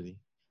community,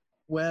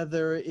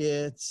 whether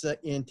it's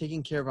in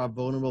taking care of our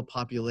vulnerable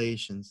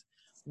populations,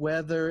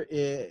 whether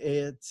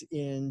it's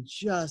in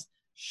just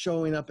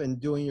showing up and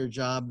doing your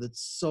job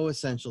that's so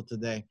essential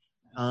today.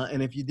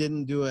 And if you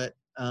didn't do it,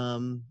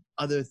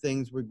 other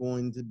things were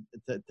going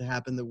to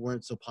happen that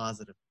weren't so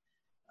positive.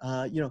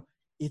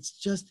 It's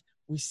just,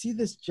 we see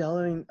this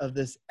gelling of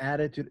this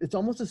attitude. It's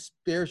almost a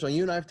spiritual.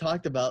 You and I have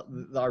talked about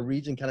our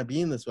region kind of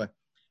being this way.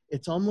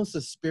 It's almost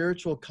a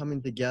spiritual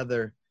coming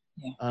together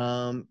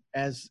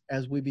as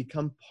we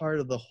become part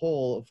of the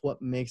whole of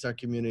what makes our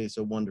community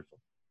so wonderful.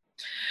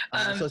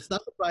 So it's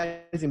not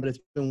surprising, but it's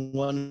been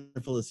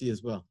wonderful to see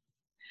as well.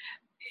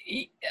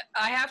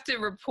 I have to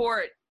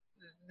report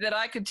that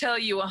I could tell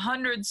you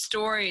 100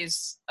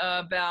 stories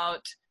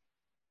about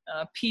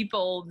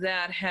people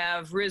that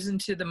have risen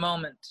to the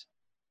moment.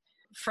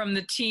 From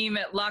the team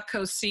at La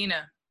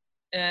Cocina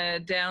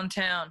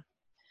downtown,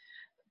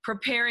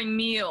 preparing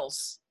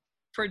meals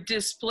for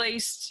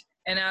displaced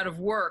and out of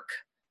work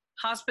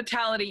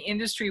hospitality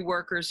industry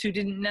workers who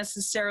didn't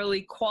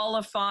necessarily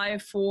qualify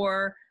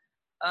for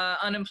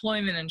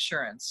unemployment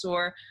insurance,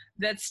 or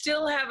that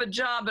still have a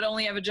job but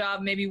only have a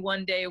job maybe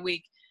one day a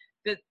week.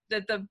 That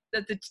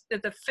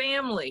the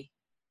family,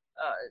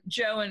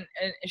 Joe and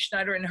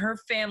Schneider and her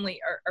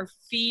family are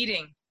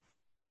feeding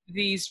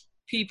these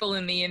people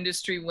in the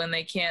industry when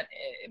they can't.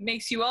 It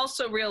makes you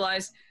also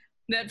realize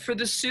that for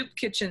the soup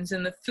kitchens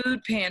and the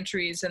food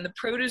pantries and the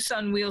produce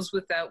on wheels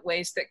without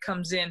waste that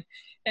comes in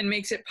and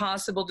makes it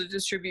possible to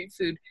distribute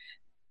food,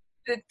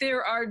 that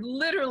there are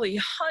literally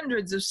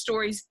hundreds of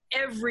stories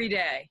every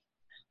day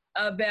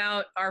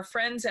about our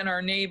friends and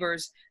our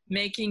neighbors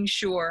making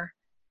sure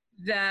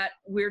that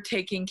we're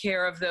taking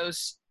care of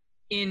those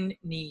in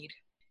need.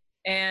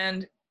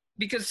 And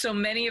because so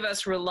many of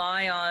us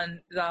rely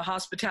on the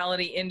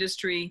hospitality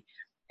industry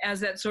as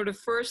that sort of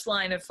first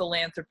line of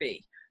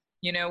philanthropy.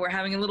 You know, we're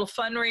having a little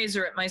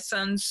fundraiser at my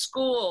son's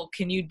school.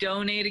 Can you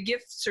donate a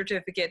gift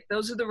certificate?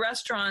 Those are the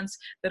restaurants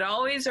that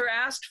always are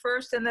asked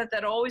first and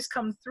that always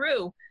come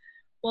through.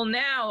 Well,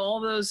 now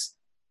all those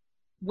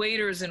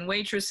waiters and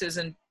waitresses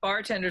and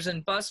bartenders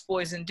and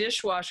busboys and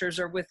dishwashers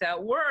are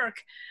without work,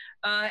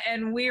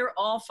 and we're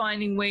all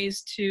finding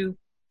ways to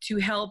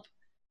help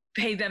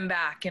pay them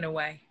back in a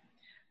way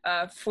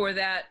for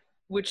that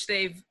which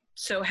they've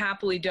so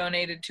happily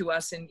donated to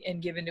us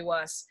and given to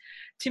us.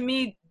 To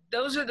me,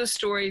 those are the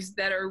stories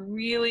that are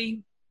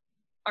really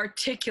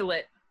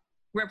articulate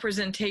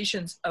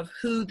representations of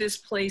who this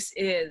place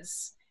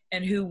is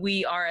and who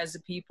we are as a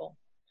people.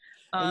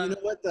 And you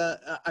know what?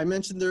 I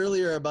mentioned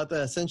earlier about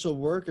the essential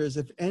workers.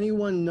 If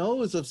anyone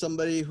knows of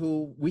somebody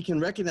who we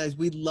can recognize,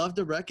 we'd love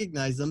to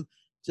recognize them.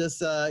 Just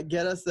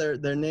get us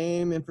their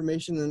name,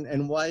 information,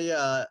 and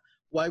why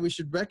we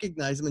should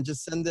recognize them, and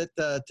just send it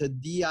to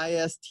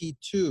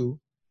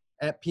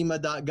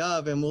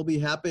dist2@pima.gov, and we'll be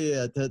happy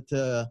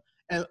to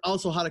and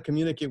also how to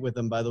communicate with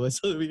them, by the way,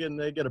 so that we can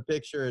get a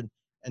picture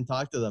and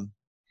talk to them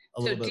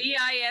a little bit. So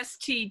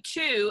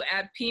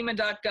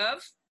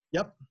dist2@pima.gov?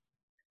 Yep.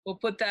 We'll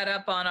put that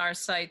up on our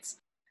sites.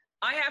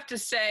 I have to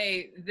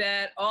say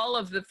that all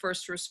of the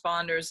first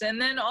responders and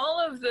then all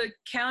of the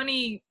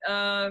county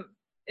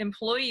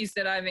employees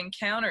that I've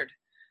encountered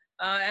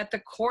at the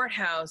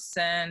courthouse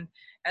and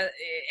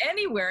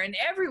anywhere and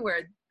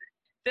everywhere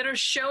that are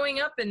showing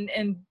up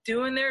and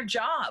doing their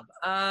job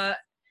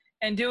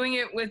and doing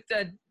it with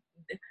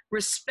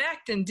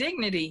respect and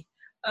dignity.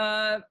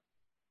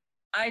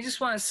 I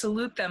just want to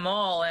salute them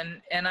all,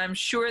 and I'm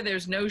sure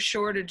there's no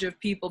shortage of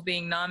people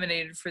being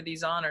nominated for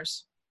these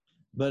honors.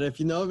 But if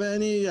you know of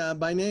any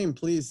by name,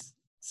 please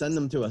send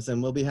them to us,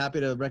 and we'll be happy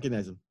to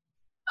recognize them.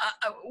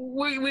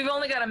 We've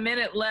only got a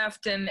minute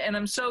left, and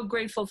I'm so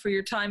grateful for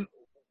your time.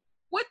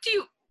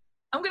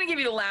 I'm going to give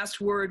you the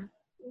last word.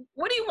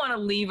 What do you want to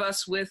leave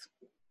us with?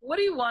 What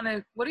do you want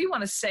to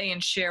say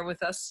and share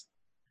with us?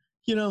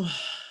 You know,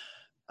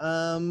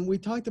 we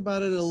talked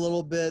about it a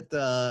little bit,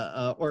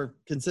 or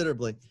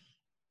considerably,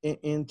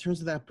 in terms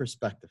of that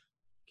perspective,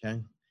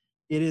 okay?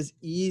 It is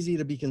easy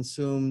to be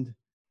consumed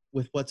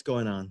with what's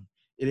going on.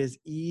 It is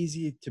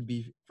easy to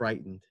be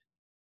frightened,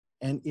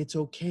 and it's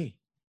okay.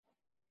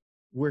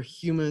 We're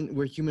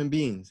human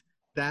beings.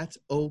 That's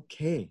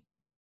okay.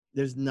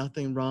 There's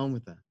nothing wrong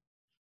with that.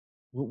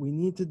 What we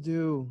need to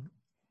do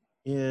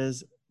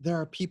is, there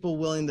are people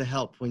willing to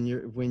help when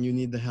you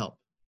need the help.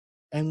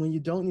 And when you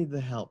don't need the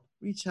help,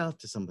 reach out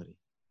to somebody.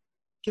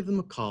 Give them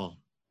a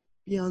call.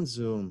 Be on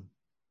Zoom.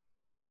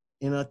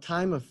 In a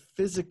time of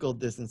physical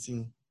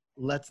distancing,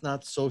 let's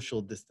not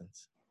social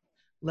distance.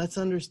 Let's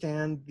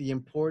understand the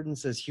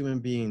importance as human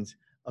beings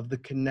of the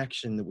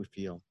connection that we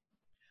feel.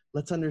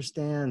 Let's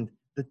understand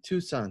that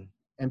Tucson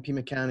and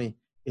Pima County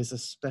is a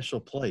special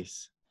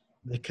place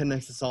that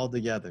connects us all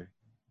together.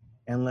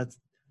 And let's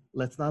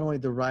not only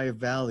derive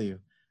value,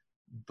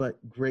 but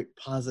great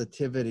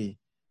positivity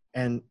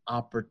and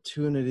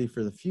opportunity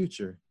for the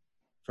future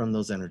from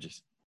those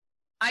energies.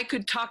 I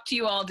could talk to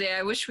you all day.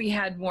 I wish we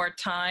had more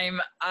time.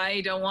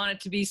 I don't want it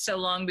to be so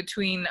long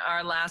between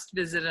our last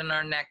visit and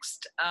our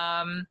next.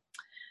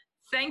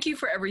 Thank you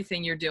for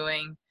everything you're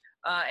doing.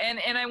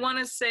 And I want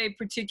to say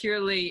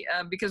particularly,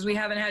 because we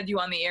haven't had you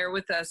on the air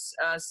with us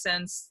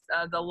since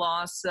the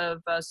loss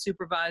of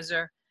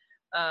Supervisor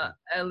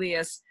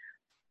Elias,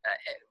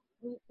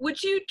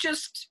 would you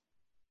just,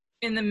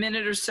 in the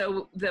minute or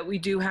so that we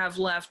do have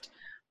left,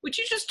 would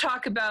you just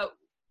talk about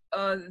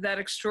that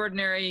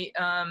extraordinary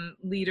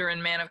leader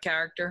and man of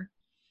character?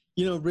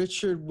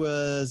 Richard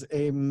was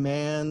a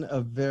man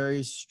of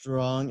very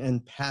strong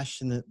and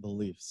passionate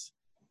beliefs,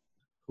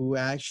 who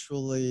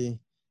actually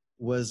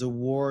was a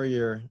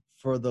warrior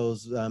for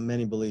those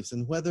many beliefs.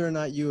 And whether or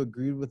not you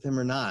agreed with him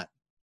or not,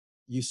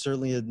 you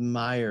certainly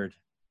admired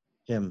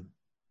him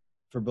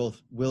for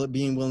both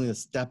being willing to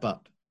step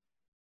up,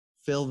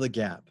 fill the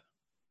gap,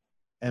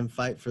 and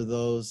fight for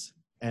those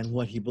and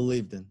what he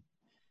believed in.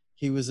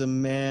 He was a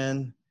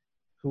man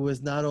who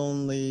was not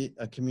only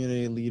a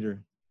community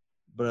leader,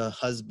 but a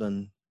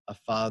husband, a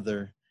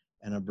father,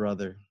 and a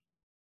brother.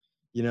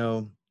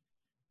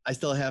 I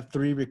still have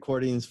 3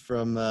 recordings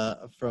from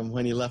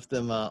when he left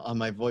them on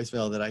my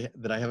voicemail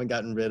that I haven't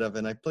gotten rid of,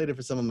 and I played it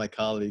for some of my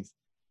colleagues.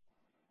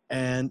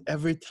 And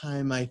every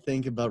time I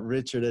think about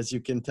Richard, as you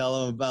can tell,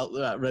 I'm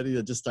about ready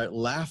to just start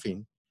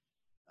laughing,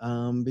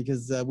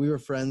 because we were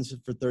friends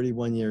for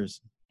 31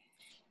 years.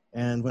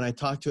 And when I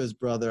talked to his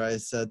brother, I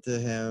said to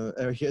him,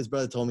 or his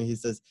brother told me, he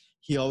says,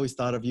 he always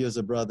thought of you as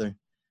a brother.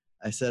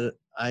 I said,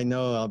 I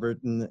know,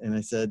 Albert. And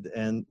I said,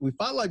 and we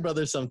fought like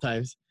brothers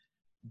sometimes,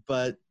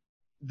 but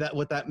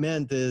what that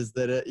meant is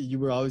that you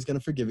were always going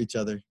to forgive each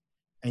other,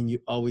 and you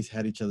always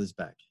had each other's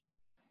back.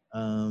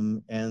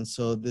 And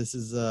so this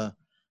is,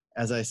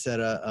 as I said,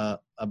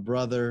 a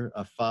brother,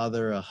 a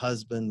father, a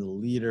husband, a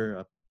leader,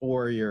 a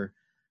warrior,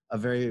 a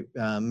very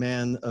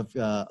man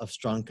of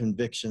strong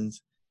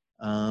convictions,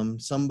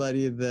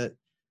 somebody that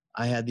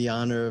I had the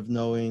honor of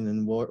knowing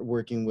and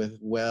working with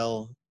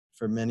well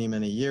for many,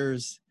 many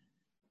years,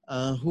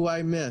 who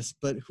I miss,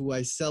 but who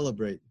I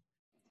celebrate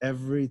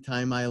every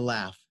time I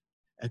laugh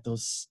at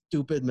those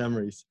stupid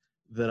memories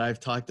that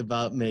I've talked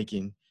about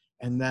making.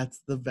 And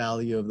that's the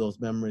value of those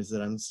memories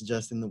that I'm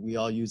suggesting that we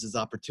all use as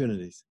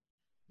opportunities,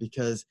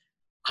 because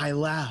I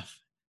laugh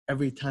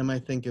every time I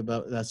think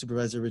about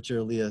Supervisor Richard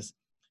Elias,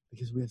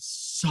 because we have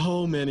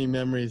so many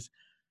memories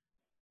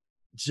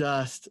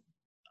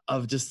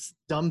of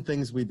dumb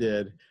things we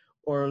did,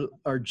 or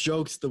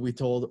jokes that we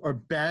told, or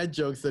bad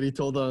jokes that he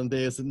told on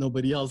days that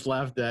nobody else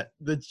laughed at.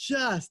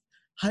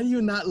 How do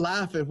you not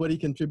laugh at what he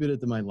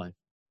contributed to my life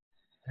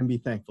and be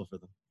thankful for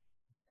them?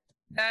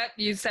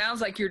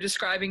 Sounds like you're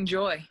describing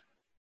joy.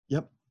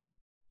 Yep.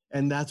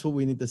 And that's what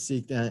we need to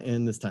seek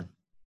in this time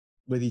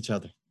with each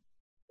other.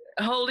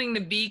 Holding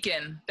the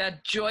beacon,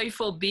 that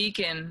joyful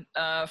beacon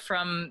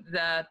from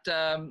that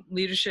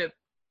leadership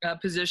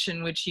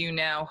position which you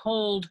now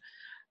hold.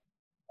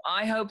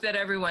 I hope that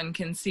everyone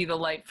can see the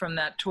light from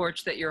that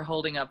torch that you're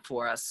holding up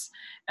for us,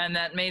 and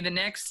that may the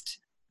next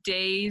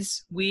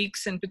days,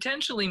 weeks, and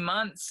potentially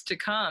months to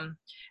come,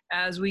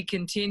 as we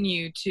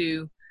continue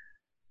to,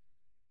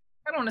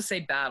 I don't want to say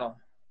battle,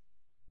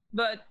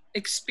 but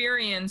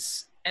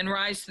experience and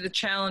rise to the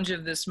challenge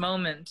of this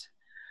moment.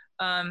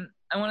 I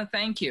want to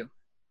thank you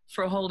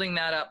for holding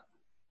that up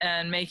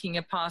and making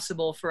it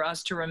possible for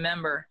us to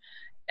remember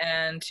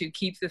and to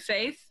keep the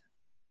faith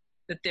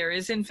that there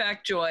is in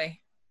fact joy,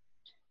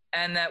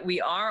 and that we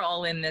are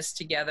all in this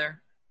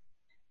together.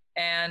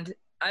 And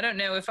I don't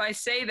know if I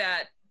say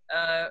that,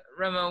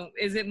 Romo,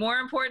 is it more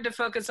important to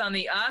focus on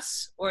the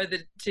us or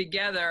the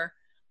together?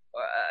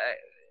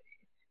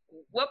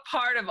 What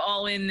part of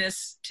all in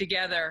this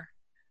together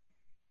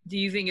do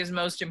you think is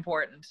most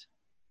important?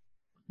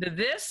 The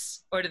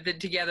this or the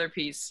together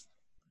piece?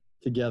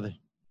 Together.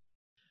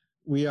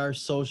 We are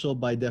social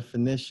by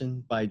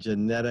definition, by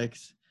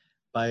genetics,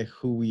 by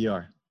who we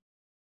are.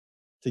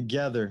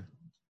 Together,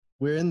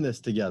 we're in this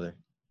together.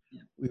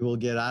 Yeah. We will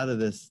get out of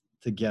this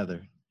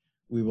together.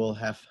 We will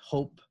have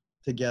hope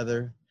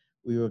together.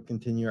 We will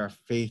continue our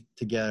faith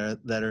together.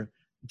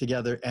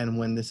 And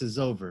when this is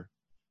over,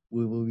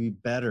 we will be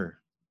better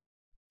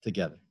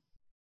together.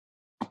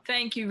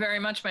 Thank you very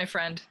much, my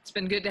friend. It's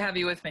been good to have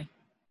you with me.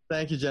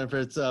 Thank you, Jennifer.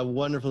 It's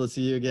wonderful to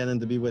see you again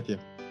and to be with you.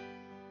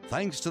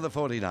 Thanks to the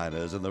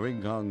 49ers and the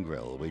Rincon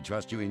Grill, we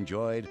trust you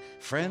enjoyed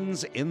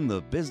Friends in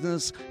the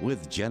Business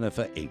with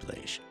Jennifer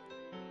English.